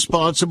 We are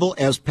responsible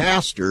as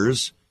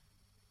pastors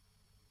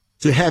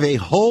to have a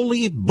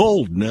holy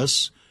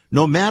boldness,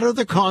 no matter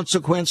the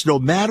consequence, no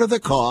matter the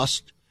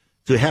cost,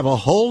 to have a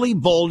holy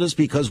boldness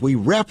because we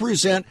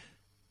represent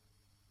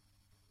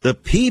the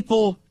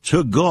people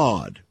to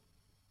God.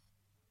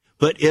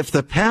 But if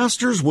the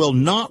pastors will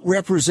not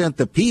represent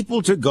the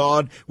people to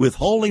God with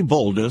holy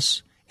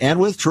boldness and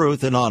with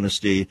truth and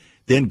honesty,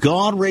 then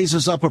God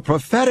raises up a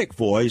prophetic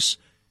voice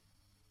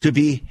to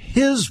be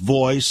his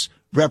voice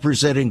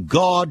representing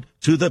God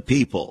to the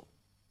people.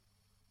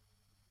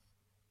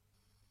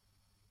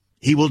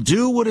 He will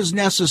do what is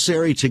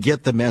necessary to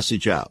get the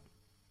message out,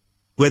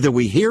 whether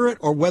we hear it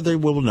or whether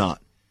we will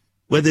not,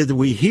 whether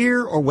we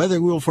hear or whether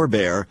we will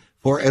forbear.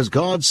 For as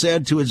God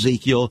said to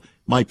Ezekiel,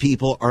 my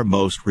people are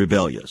most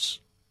rebellious.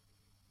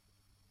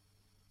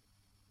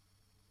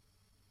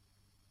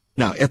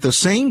 Now, at the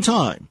same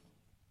time,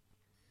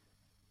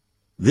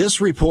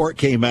 this report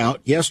came out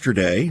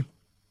yesterday.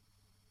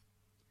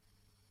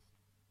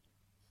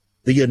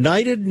 The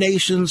United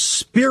Nations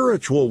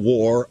spiritual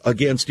war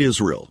against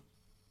Israel.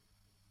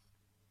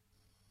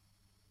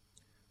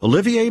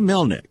 Olivier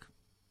Melnick.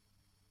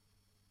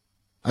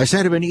 I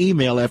sent him an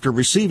email after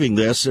receiving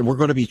this, and we're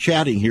going to be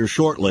chatting here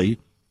shortly.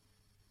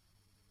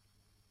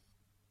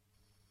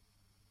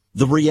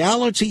 The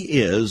reality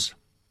is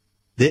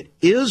that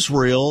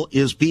Israel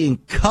is being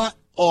cut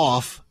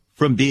off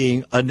from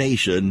being a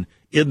nation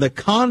in the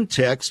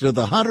context of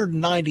the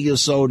 190 or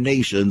so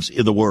nations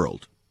in the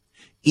world.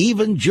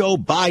 Even Joe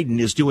Biden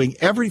is doing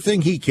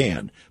everything he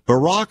can.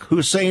 Barack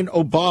Hussein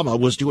Obama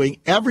was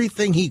doing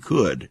everything he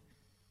could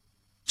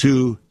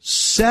to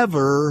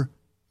sever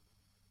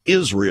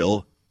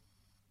Israel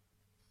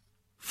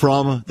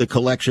from the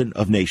collection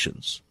of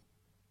nations,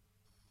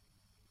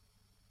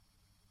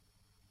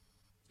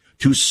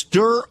 to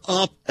stir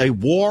up a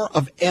war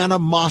of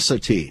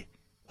animosity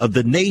of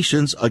the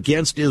nations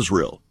against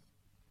Israel,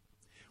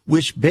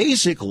 which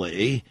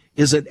basically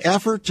is an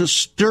effort to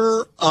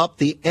stir up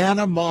the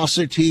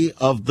animosity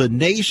of the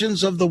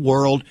nations of the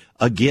world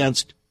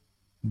against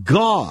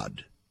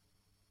God,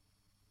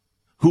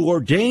 who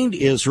ordained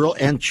Israel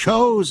and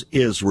chose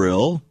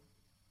Israel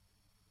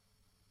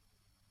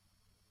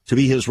to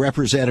be his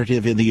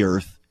representative in the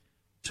earth,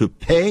 to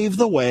pave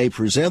the way,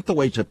 present the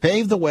way, to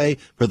pave the way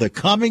for the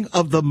coming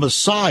of the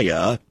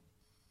Messiah.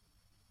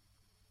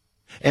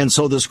 And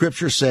so the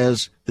scripture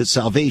says that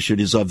salvation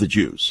is of the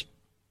Jews.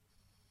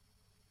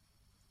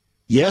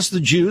 Yes,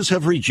 the Jews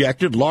have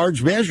rejected,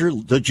 large measure,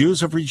 the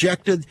Jews have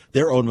rejected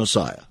their own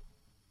Messiah.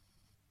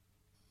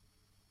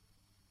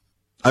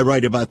 I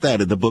write about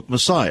that in the book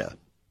Messiah,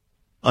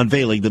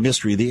 Unveiling the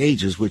Mystery of the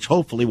Ages, which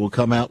hopefully will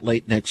come out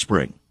late next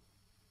spring.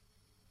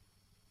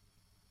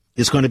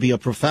 It's going to be a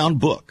profound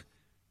book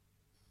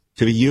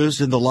to be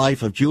used in the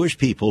life of Jewish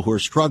people who are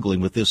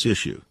struggling with this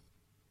issue.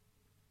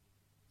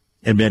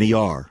 And many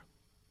are.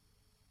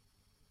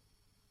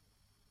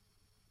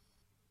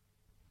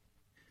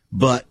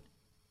 But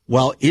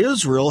while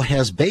Israel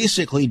has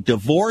basically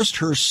divorced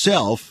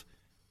herself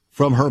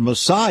from her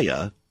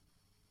Messiah,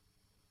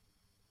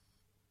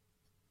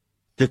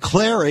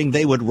 declaring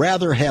they would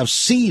rather have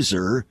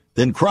Caesar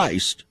than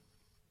Christ,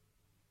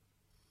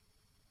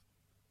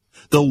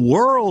 the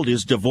world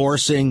is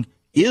divorcing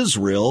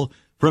Israel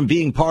from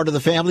being part of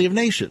the family of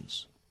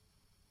nations.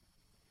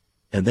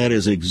 And that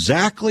is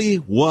exactly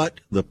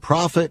what the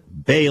prophet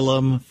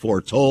Balaam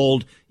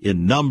foretold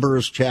in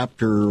Numbers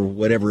chapter,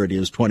 whatever it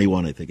is,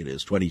 21, I think it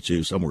is,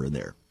 22, somewhere in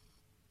there.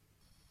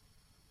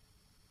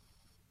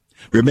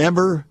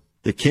 Remember,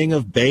 the king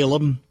of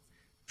Balaam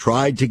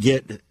tried to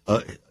get,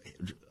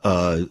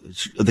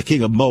 the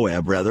king of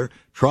Moab, rather,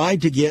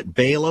 tried to get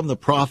Balaam the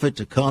prophet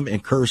to come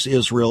and curse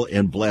Israel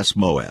and bless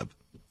Moab.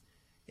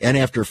 And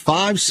after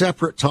 5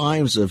 separate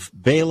times of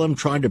Balaam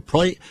trying to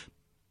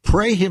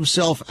pray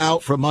himself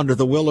out from under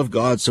the will of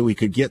God so he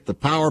could get the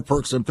power,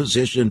 perks, and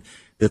position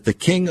that the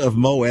king of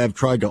Moab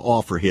tried to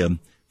offer him,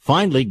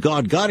 finally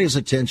God got his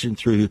attention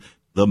through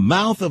the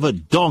mouth of a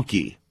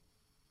donkey.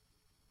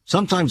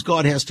 Sometimes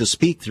God has to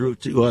speak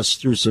to us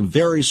through some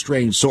very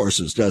strange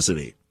sources, doesn't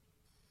he?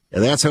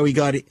 And that's how he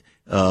got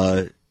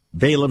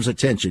Balaam's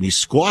attention. He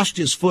squashed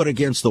his foot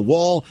against the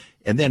wall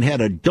and then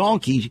had a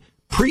donkey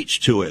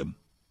preach to him.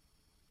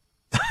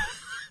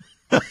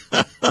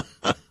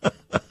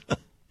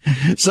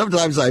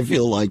 Sometimes I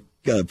feel like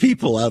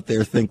people out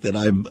there think that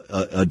I'm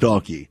a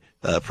donkey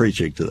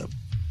preaching to them.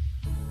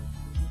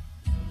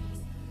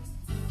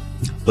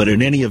 But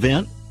in any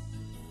event,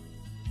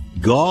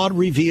 God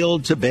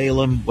revealed to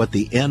Balaam what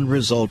the end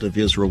result of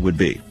Israel would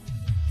be.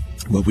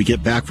 When we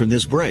get back from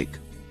this break,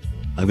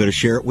 I'm going to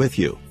share it with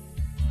you.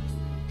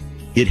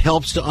 It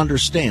helps to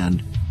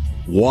understand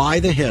why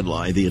the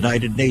headline, the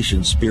United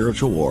Nations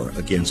Spiritual War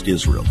Against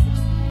Israel.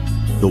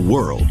 The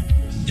world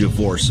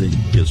divorcing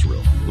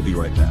Israel. We'll be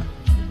right back.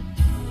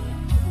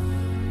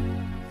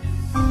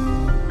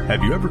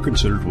 Have you ever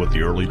considered what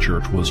the early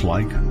church was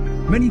like?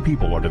 Many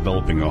people are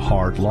developing a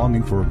heart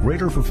longing for a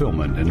greater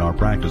fulfillment in our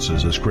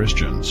practices as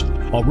Christians.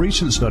 A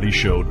recent study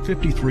showed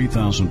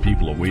 53,000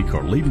 people a week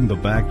are leaving the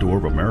back door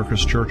of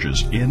America's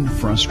churches in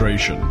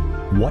frustration.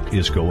 What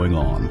is going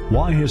on?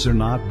 Why has there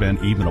not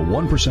been even a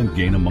 1%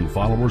 gain among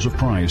followers of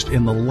Christ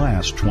in the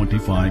last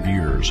 25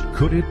 years?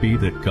 Could it be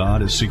that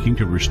God is seeking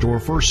to restore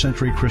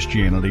first-century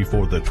Christianity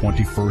for the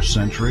 21st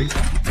century?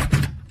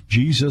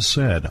 Jesus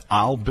said,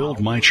 "I'll build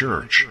my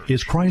church."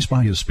 Is Christ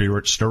by His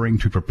Spirit stirring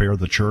to prepare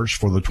the church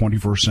for the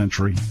 21st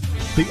century?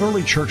 The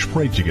early church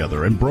prayed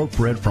together and broke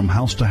bread from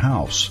house to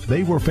house.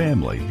 They were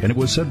family, and it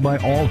was said by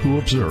all who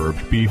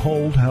observed,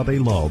 "Behold how they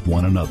love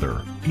one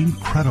another."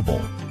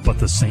 Incredible. But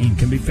the same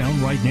can be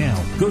found right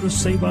now. Go to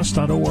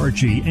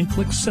saveus.org and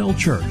click Cell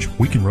Church.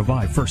 We can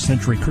revive first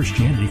century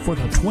Christianity for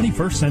the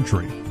 21st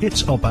century.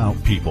 It's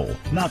about people,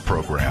 not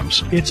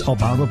programs. It's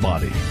about a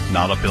body,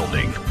 not a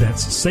building.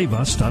 That's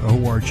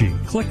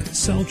saveus.org. Click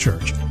Cell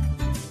Church.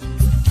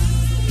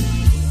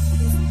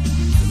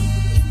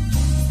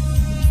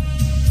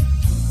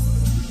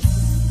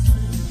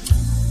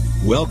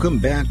 Welcome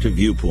back to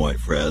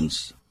Viewpoint,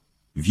 friends.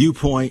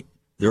 Viewpoint.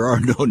 There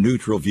are no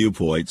neutral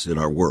viewpoints in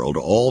our world.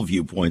 All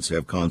viewpoints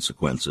have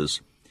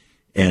consequences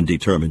and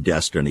determine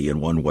destiny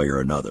in one way or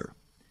another.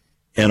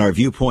 And our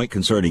viewpoint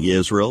concerning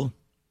Israel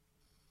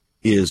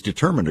is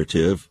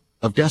determinative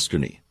of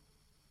destiny.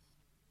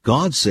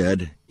 God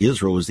said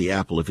Israel was the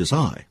apple of his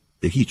eye,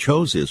 that he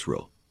chose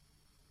Israel.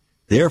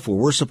 Therefore,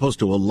 we're supposed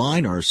to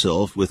align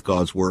ourselves with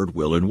God's word,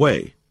 will, and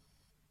way.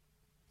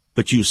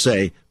 But you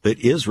say, but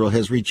Israel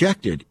has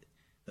rejected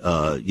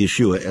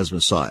Yeshua as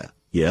Messiah.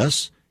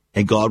 Yes,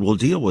 and God will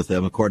deal with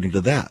them according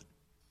to that.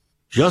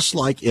 Just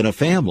like in a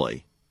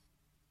family,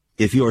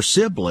 if your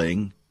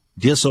sibling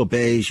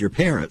disobeys your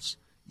parents,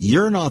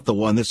 you're not the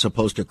one that's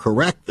supposed to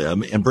correct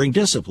them and bring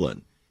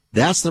discipline.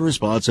 That's the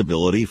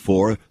responsibility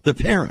for the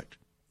parent.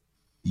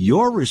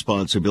 Your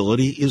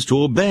responsibility is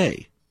to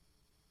obey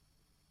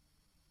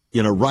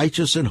in a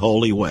righteous and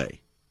holy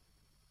way.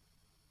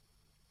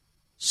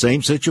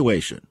 Same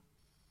situation.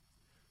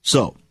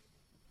 So,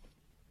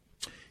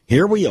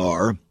 here we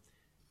are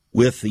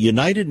with the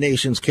United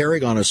Nations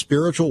carrying on a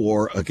spiritual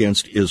war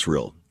against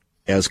Israel,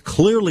 as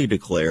clearly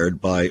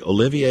declared by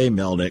Olivier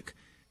Melnick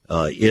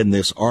in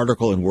this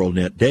article in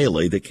WorldNet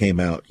Daily that came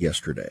out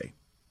yesterday.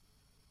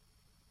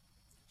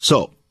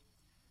 So,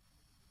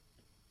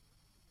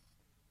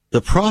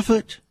 the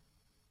prophet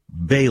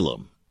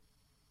Balaam,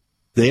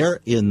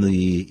 there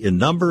in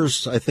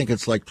Numbers, I think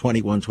it's like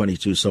 21,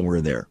 22, somewhere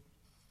in there,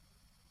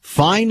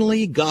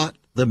 finally got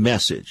the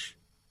message.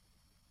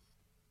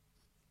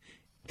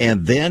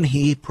 And then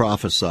he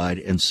prophesied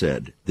and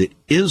said that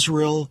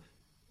Israel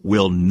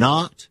will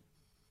not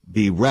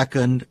be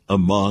reckoned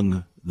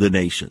among the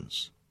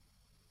nations.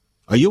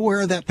 Are you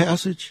aware of that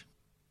passage?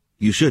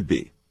 You should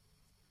be,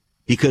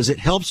 because it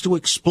helps to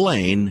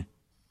explain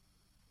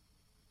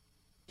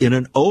in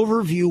an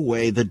overview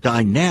way the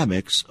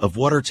dynamics of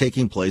what are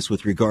taking place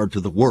with regard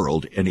to the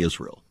world and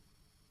Israel.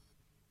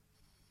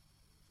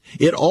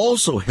 It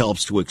also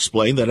helps to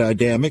explain the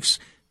dynamics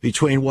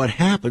between what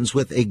happens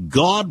with a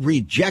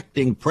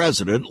God-rejecting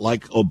president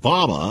like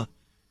Obama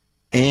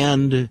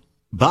and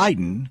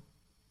Biden,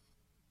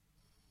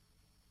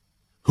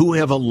 who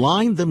have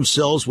aligned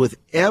themselves with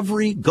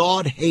every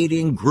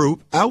God-hating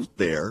group out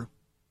there,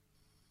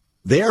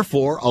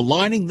 therefore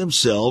aligning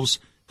themselves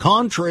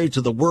contrary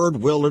to the word,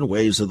 will, and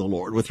ways of the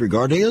Lord with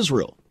regard to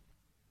Israel.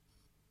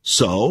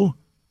 So,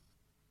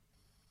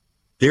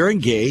 they're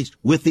engaged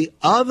with the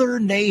other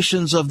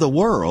nations of the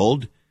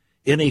world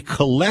in a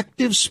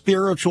collective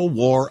spiritual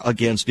war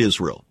against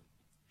Israel.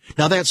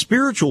 Now, that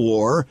spiritual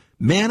war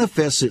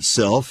manifests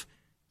itself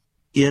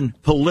in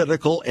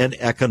political and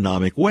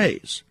economic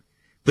ways.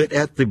 But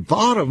at the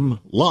bottom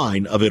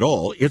line of it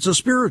all, it's a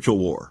spiritual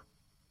war.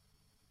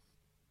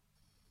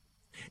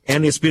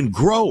 And it's been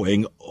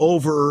growing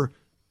over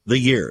the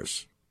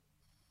years.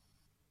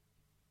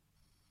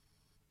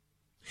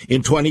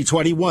 In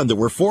 2021, there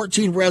were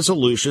 14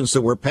 resolutions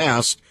that were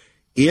passed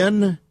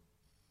in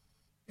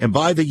and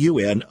by the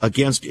UN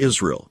against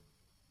Israel.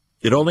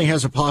 It only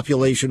has a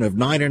population of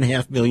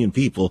 9.5 million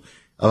people,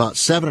 about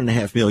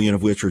 7.5 million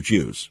of which are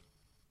Jews.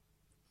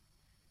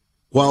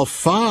 While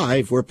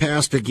 5 were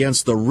passed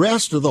against the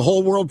rest of the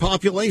whole world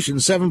population,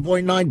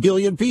 7.9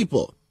 billion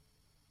people.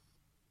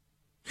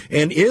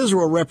 And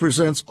Israel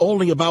represents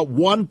only about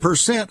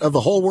 1% of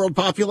the whole world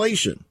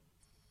population.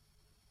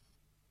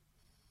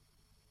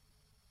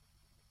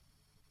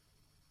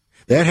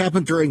 That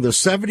happened during the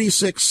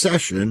 76th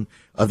session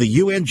of the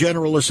UN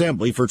General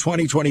Assembly for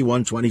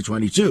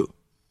 2021-2022.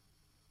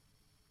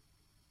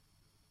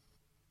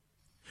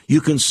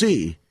 You can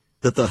see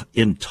that the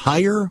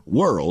entire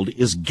world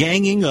is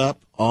ganging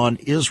up on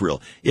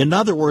Israel. In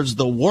other words,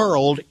 the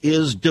world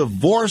is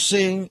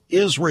divorcing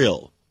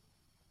Israel,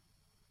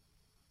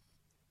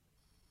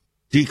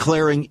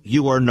 declaring,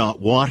 you are not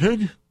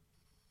wanted,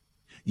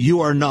 you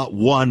are not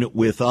one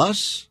with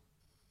us,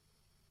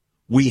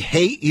 we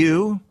hate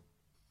you,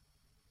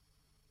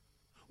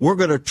 we're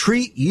going to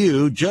treat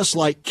you just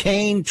like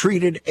Cain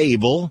treated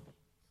Abel,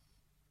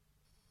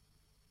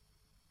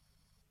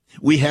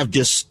 we have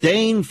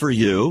disdain for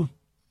you,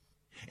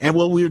 and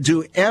we will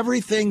do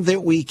everything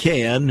that we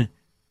can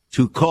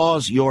to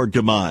cause your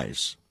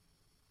demise.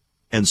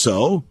 And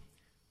so,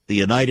 the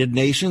United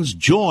Nations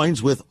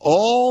joins with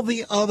all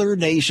the other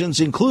nations,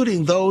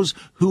 including those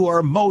who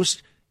are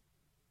most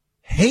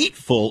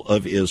hateful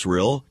of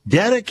Israel,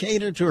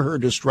 dedicated to her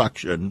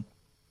destruction,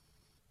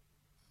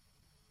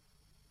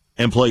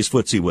 and plays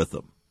footsie with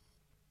them.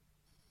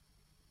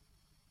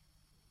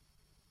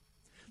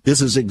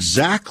 This is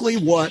exactly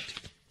what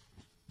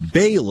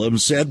Balaam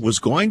said was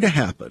going to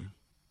happen.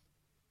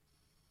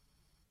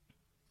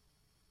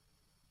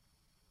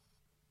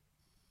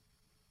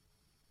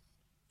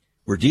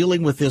 We're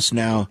dealing with this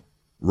now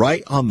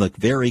right on the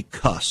very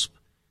cusp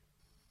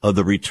of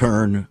the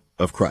return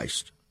of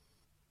Christ.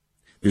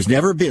 There's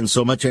never been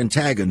so much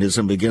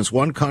antagonism against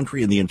one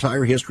country in the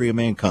entire history of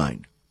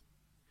mankind.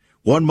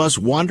 One must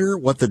wonder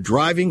what the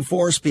driving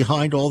force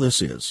behind all this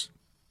is.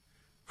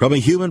 From a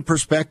human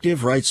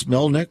perspective, writes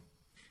Melnick,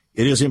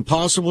 it is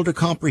impossible to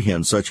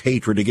comprehend such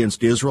hatred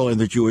against Israel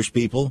and the Jewish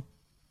people.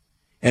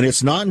 And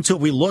it's not until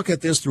we look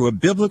at this through a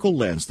biblical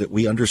lens that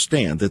we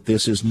understand that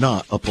this is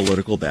not a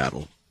political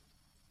battle.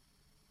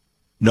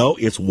 No,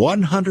 it's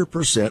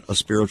 100% a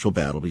spiritual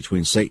battle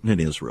between Satan and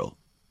Israel.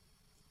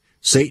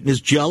 Satan is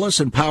jealous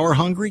and power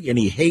hungry, and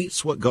he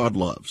hates what God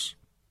loves.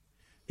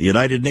 The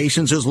United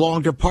Nations has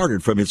long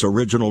departed from its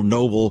original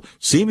noble,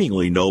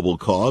 seemingly noble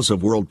cause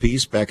of world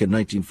peace back in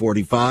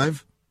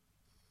 1945.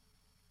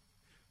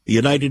 The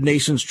United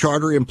Nations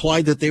Charter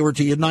implied that they were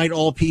to unite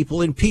all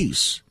people in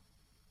peace.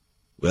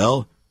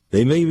 Well,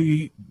 they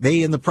may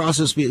in the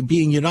process be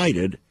being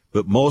united,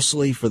 but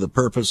mostly for the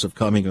purpose of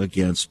coming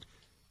against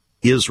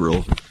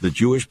Israel, the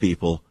Jewish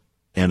people,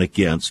 and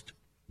against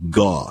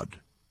God.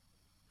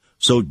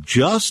 So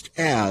just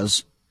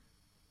as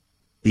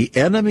the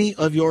enemy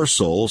of your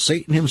soul,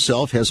 Satan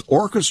himself, has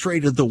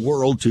orchestrated the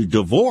world to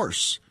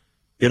divorce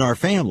in our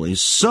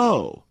families,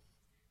 so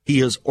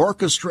he is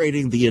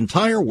orchestrating the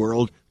entire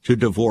world to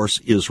divorce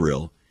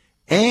Israel.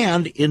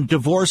 And in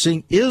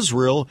divorcing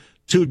Israel,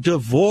 to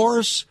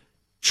divorce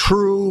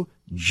true,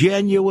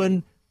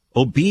 genuine,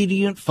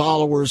 obedient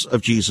followers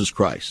of Jesus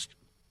Christ.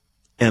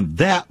 And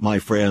that, my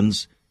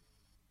friends,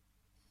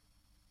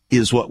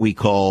 is what we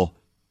call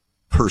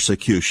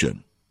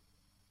persecution.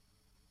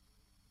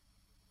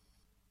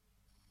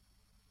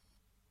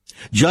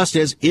 Just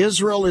as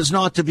Israel is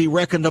not to be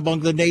reckoned among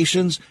the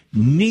nations,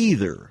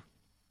 neither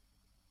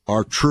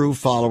are true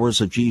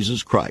followers of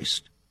Jesus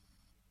Christ.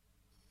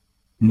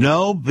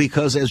 No,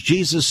 because as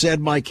Jesus said,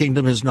 my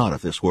kingdom is not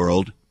of this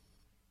world.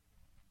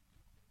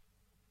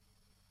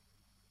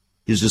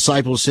 His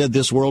disciples said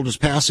this world is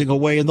passing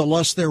away and the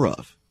lust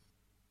thereof.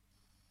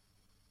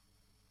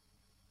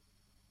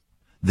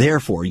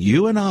 Therefore,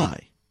 you and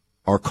I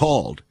are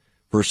called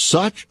for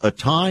such a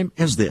time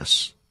as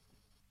this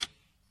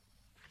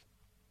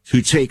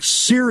to take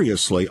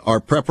seriously our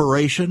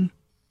preparation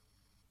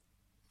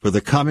for the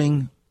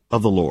coming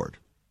of the Lord.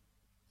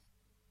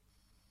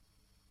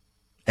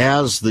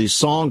 As the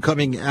song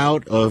coming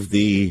out of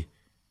the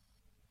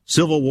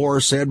Civil War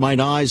said,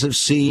 mine eyes have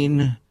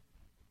seen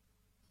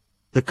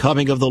the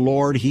coming of the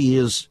Lord. He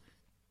is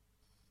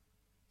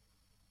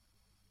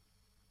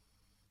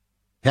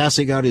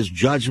passing out his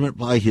judgment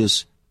by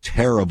his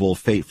terrible,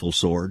 fateful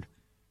sword.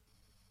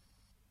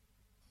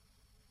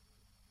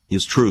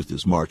 His truth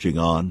is marching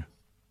on.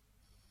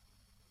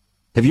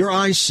 Have your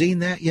eyes seen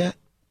that yet?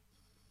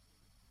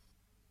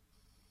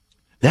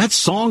 That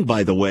song,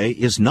 by the way,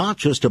 is not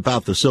just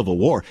about the Civil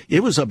War.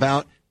 It was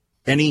about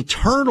an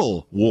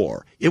eternal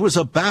war. It was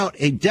about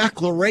a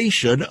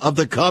declaration of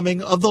the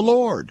coming of the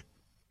Lord.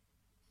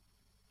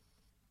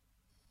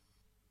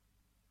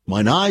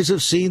 Mine eyes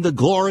have seen the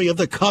glory of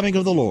the coming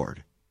of the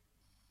Lord.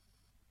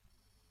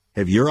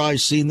 Have your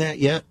eyes seen that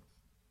yet?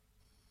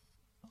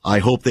 I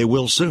hope they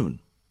will soon.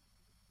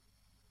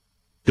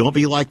 Don't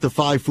be like the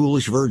 5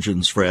 foolish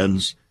virgins,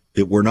 friends,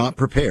 that were not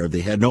prepared.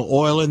 They had no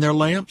oil in their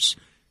lamps,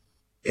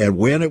 and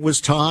when it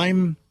was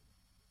time,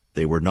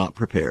 they were not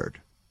prepared.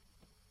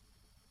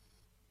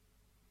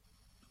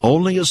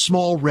 Only a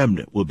small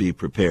remnant will be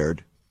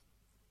prepared,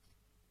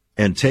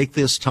 and take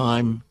this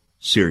time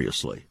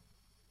seriously.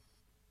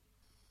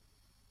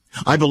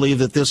 I believe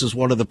that this is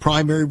one of the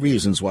primary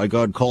reasons why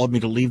God called me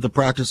to leave the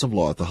practice of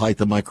law at the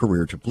height of my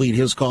career to plead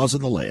his cause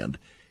in the land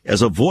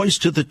as a voice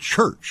to the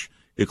church,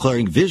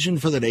 declaring vision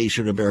for the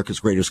nation, America's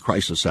greatest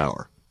crisis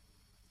hour.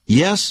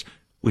 Yes,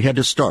 we had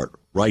to start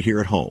right here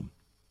at home,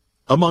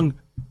 among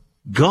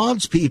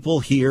God's people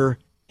here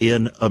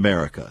in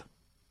America.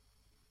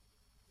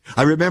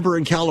 I remember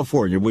in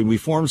California when we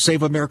formed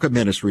Save America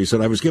Ministries,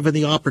 and I was given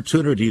the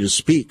opportunity to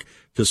speak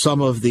to some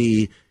of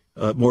the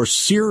more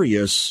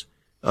serious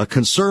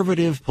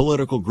conservative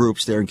political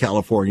groups there in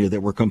California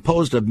that were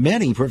composed of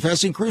many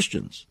professing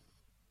Christians.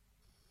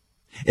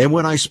 And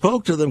when I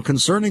spoke to them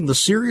concerning the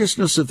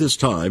seriousness of this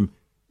time,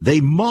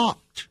 they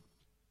mocked.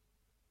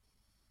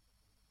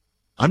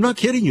 I'm not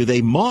kidding you,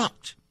 they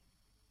mocked.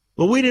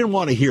 Well, we didn't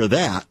want to hear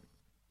that.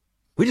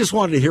 We just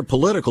wanted to hear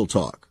political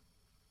talk.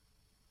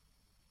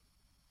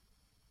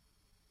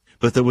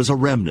 But there was a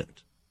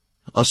remnant,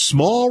 a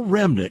small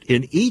remnant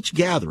in each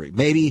gathering,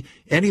 maybe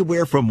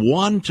anywhere from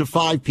 1 to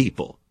 5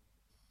 people,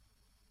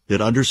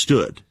 that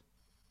understood.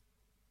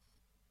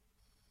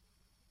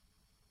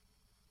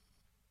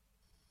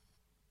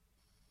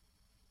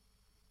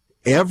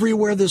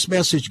 Everywhere this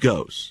message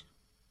goes,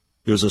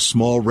 there's a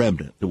small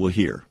remnant that will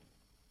hear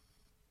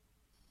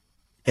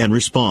and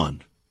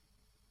respond.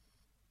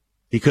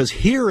 Because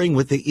hearing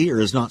with the ear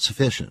is not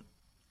sufficient.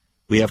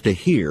 We have to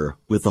hear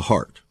with the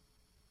heart.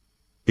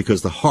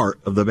 Because the heart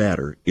of the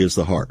matter is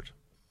the heart.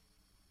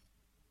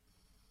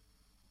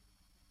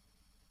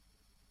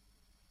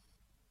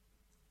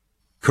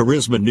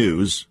 Charisma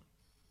News,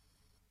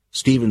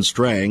 Stephen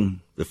Strang,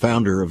 the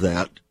founder of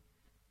that,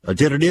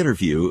 did an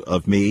interview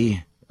of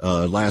me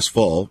last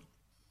fall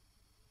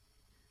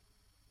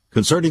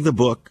concerning the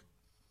book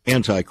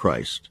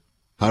Antichrist,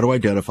 How to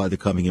Identify the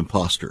Coming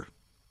Imposter.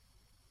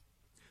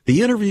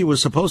 The interview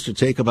was supposed to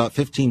take about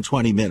 15,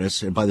 20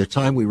 minutes, and by the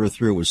time we were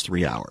through, it was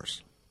 3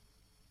 hours.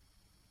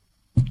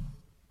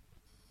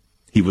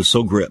 He was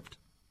so gripped.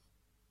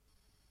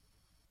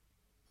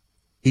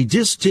 He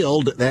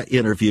distilled that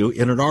interview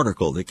in an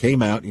article that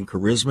came out in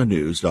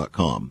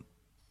charismanews.com.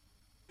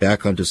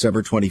 back on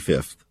December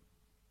 25th,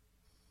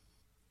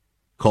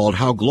 called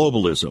How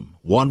Globalism,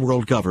 One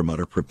World Government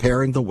Are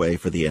Preparing the Way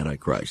for the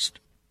Antichrist.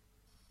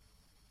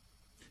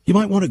 You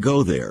might want to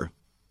go there,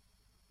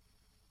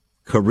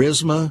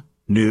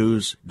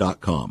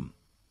 charismanews.com,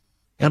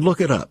 and look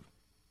it up.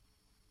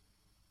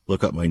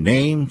 Look up my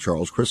name,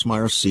 Charles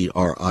Christmaier,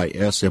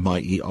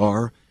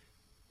 Chrismeier.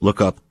 Look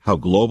up How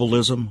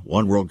Globalism,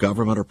 One World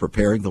Government Are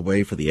Preparing the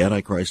Way for the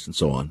Antichrist, and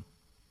so on.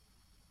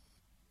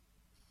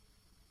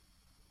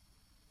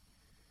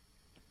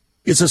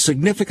 It's a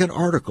significant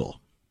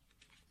article.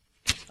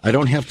 I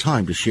don't have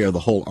time to share the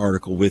whole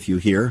article with you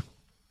here.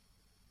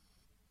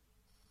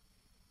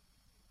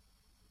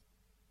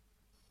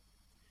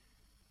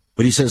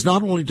 But he says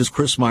not only does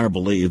Chrismaier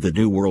believe the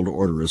New World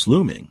Order is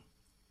looming,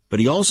 but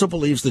he also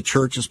believes the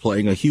church is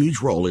playing a huge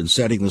role in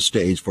setting the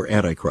stage for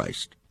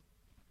Antichrist.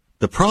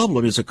 The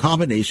problem is a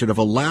combination of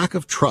a lack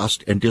of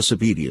trust and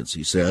disobedience,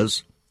 he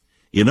says.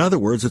 In other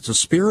words, it's a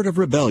spirit of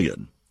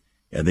rebellion,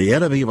 and the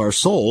enemy of our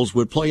souls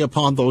would play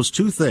upon those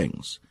two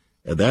things,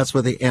 and that's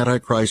what the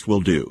Antichrist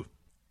will do.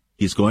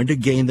 He's going to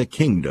gain the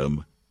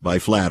kingdom by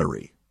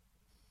flattery.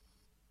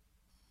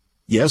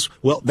 Yes,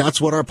 well,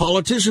 that's what our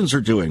politicians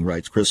are doing,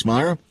 writes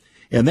Chrismaier.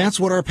 And that's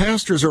what our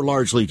pastors are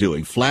largely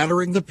doing,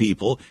 flattering the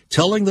people,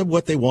 telling them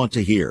what they want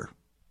to hear.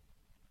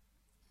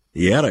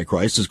 The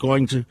Antichrist is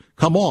going to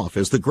come off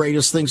as the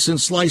greatest thing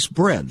since sliced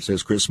bread,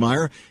 says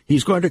Chrismaier.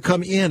 He's going to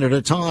come in at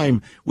a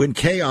time when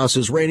chaos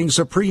is reigning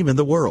supreme in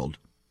the world.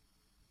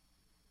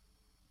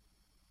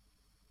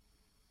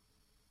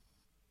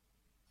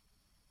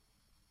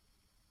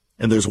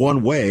 And there's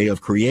one way of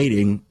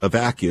creating a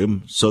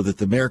vacuum so that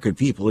the American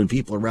people and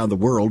people around the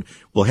world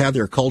will have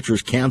their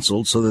cultures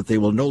canceled so that they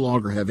will no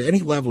longer have any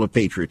level of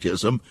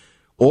patriotism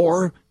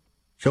or,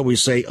 shall we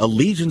say,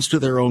 allegiance to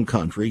their own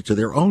country, to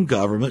their own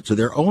government, to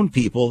their own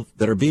people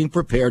that are being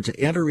prepared to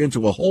enter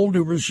into a whole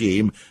new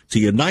regime to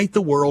unite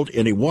the world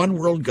in a one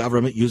world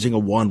government using a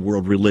one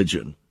world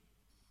religion.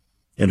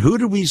 And who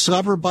did we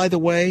suffer, by the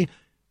way,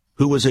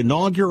 who was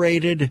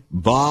inaugurated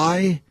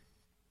by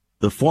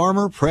the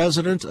former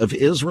president of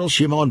Israel,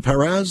 Shimon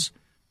Peres,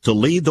 to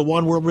lead the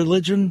one world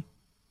religion?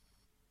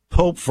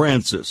 Pope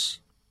Francis.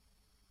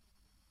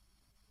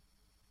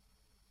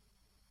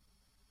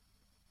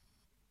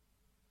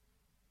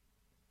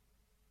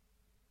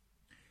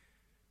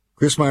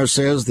 Chrismaier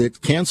says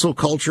that cancel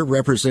culture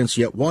represents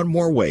yet one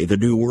more way the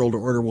New World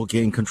Order will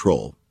gain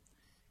control,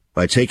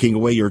 by taking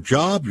away your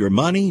job, your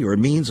money, your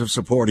means of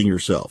supporting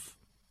yourself.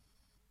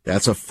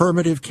 That's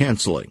affirmative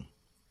canceling.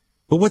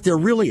 But what they're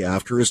really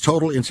after is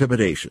total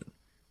intimidation,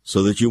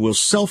 so that you will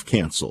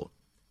self-cancel.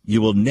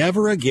 You will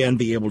never again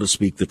be able to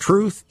speak the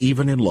truth,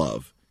 even in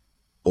love,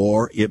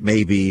 or it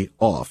may be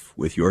off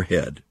with your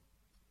head.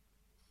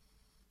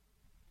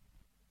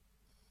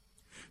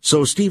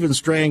 So Stephen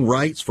Strang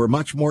writes, for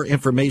much more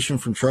information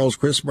from Charles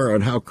Chrismaier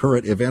on how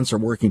current events are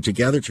working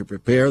together to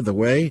prepare the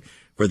way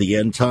for the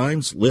end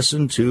times,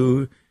 listen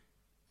to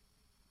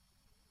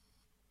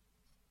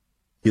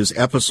his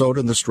episode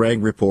in the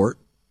Strang Report.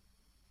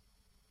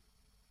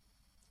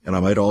 And I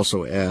might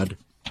also add,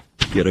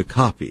 get a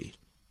copy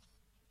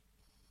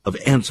of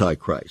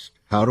Antichrist,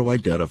 How to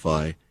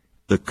Identify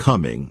the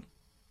Coming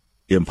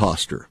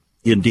Imposter.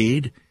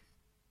 Indeed,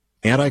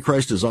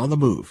 Antichrist is on the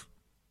move.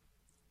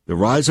 The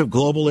rise of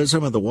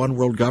globalism and the one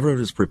world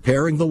government is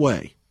preparing the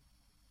way.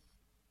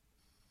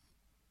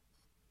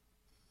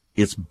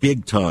 It's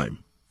big time,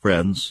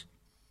 friends.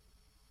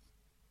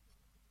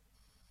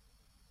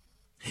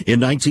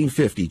 In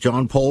 1950,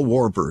 John Paul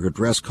Warburg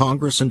addressed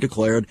Congress and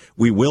declared,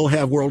 we will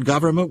have world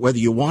government whether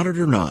you want it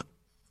or not.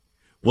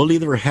 We'll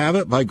either have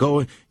it by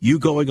going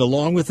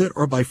along with it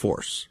or by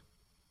force.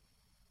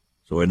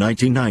 So in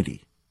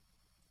 1990,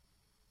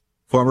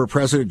 former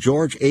President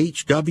George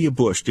H.W.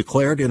 Bush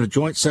declared in a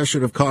joint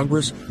session of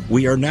Congress,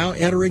 we are now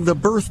entering the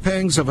birth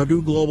pangs of a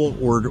new global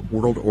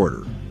world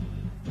order.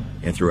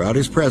 And throughout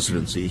his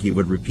presidency, he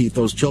would repeat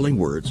those chilling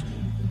words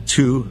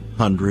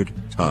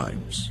 200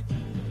 times.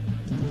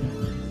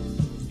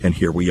 And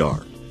here we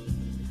are.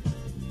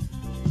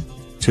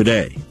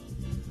 Today,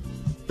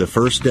 the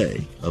first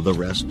day of the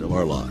rest of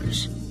our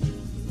lives.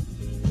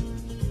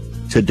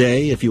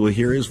 Today, if you will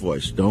hear his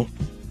voice, don't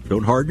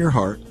harden your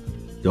heart.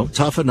 Don't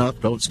toughen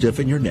up. Don't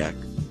stiffen your neck.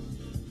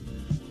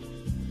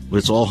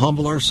 Let's all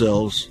humble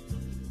ourselves.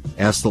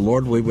 Ask the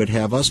Lord what he would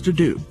have us to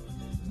do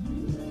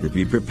to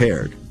be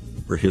prepared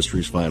for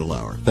history's final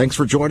hour. Thanks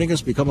for joining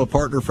us. Become a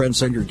partner, friend.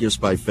 Send your gifts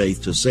by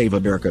faith to Save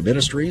America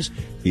Ministries,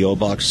 P.O.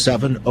 Box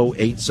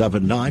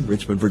 70879,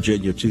 Richmond,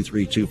 Virginia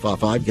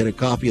 23255. Get a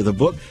copy of the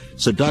book,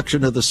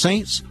 Seduction of the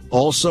Saints,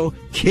 also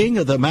King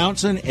of the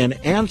Mountain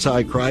and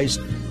Antichrist,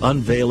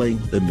 Unveiling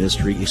the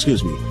Mystery,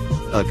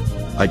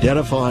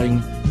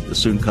 Identifying the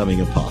Soon-Coming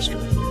Imposter.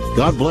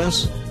 God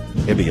bless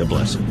and be a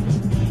blessing.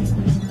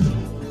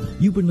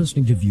 You've been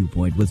listening to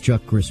Viewpoint with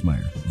Chuck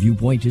Chrismaier.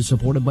 Viewpoint is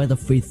supported by the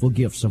faithful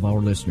gifts of our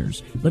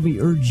listeners. Let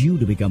me urge you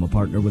to become a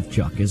partner with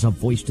Chuck as a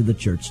voice to the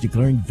church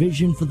declaring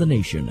vision for the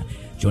nation.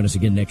 Join us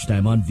again next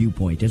time on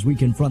Viewpoint as we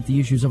confront the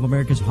issues of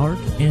America's heart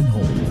and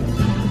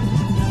home.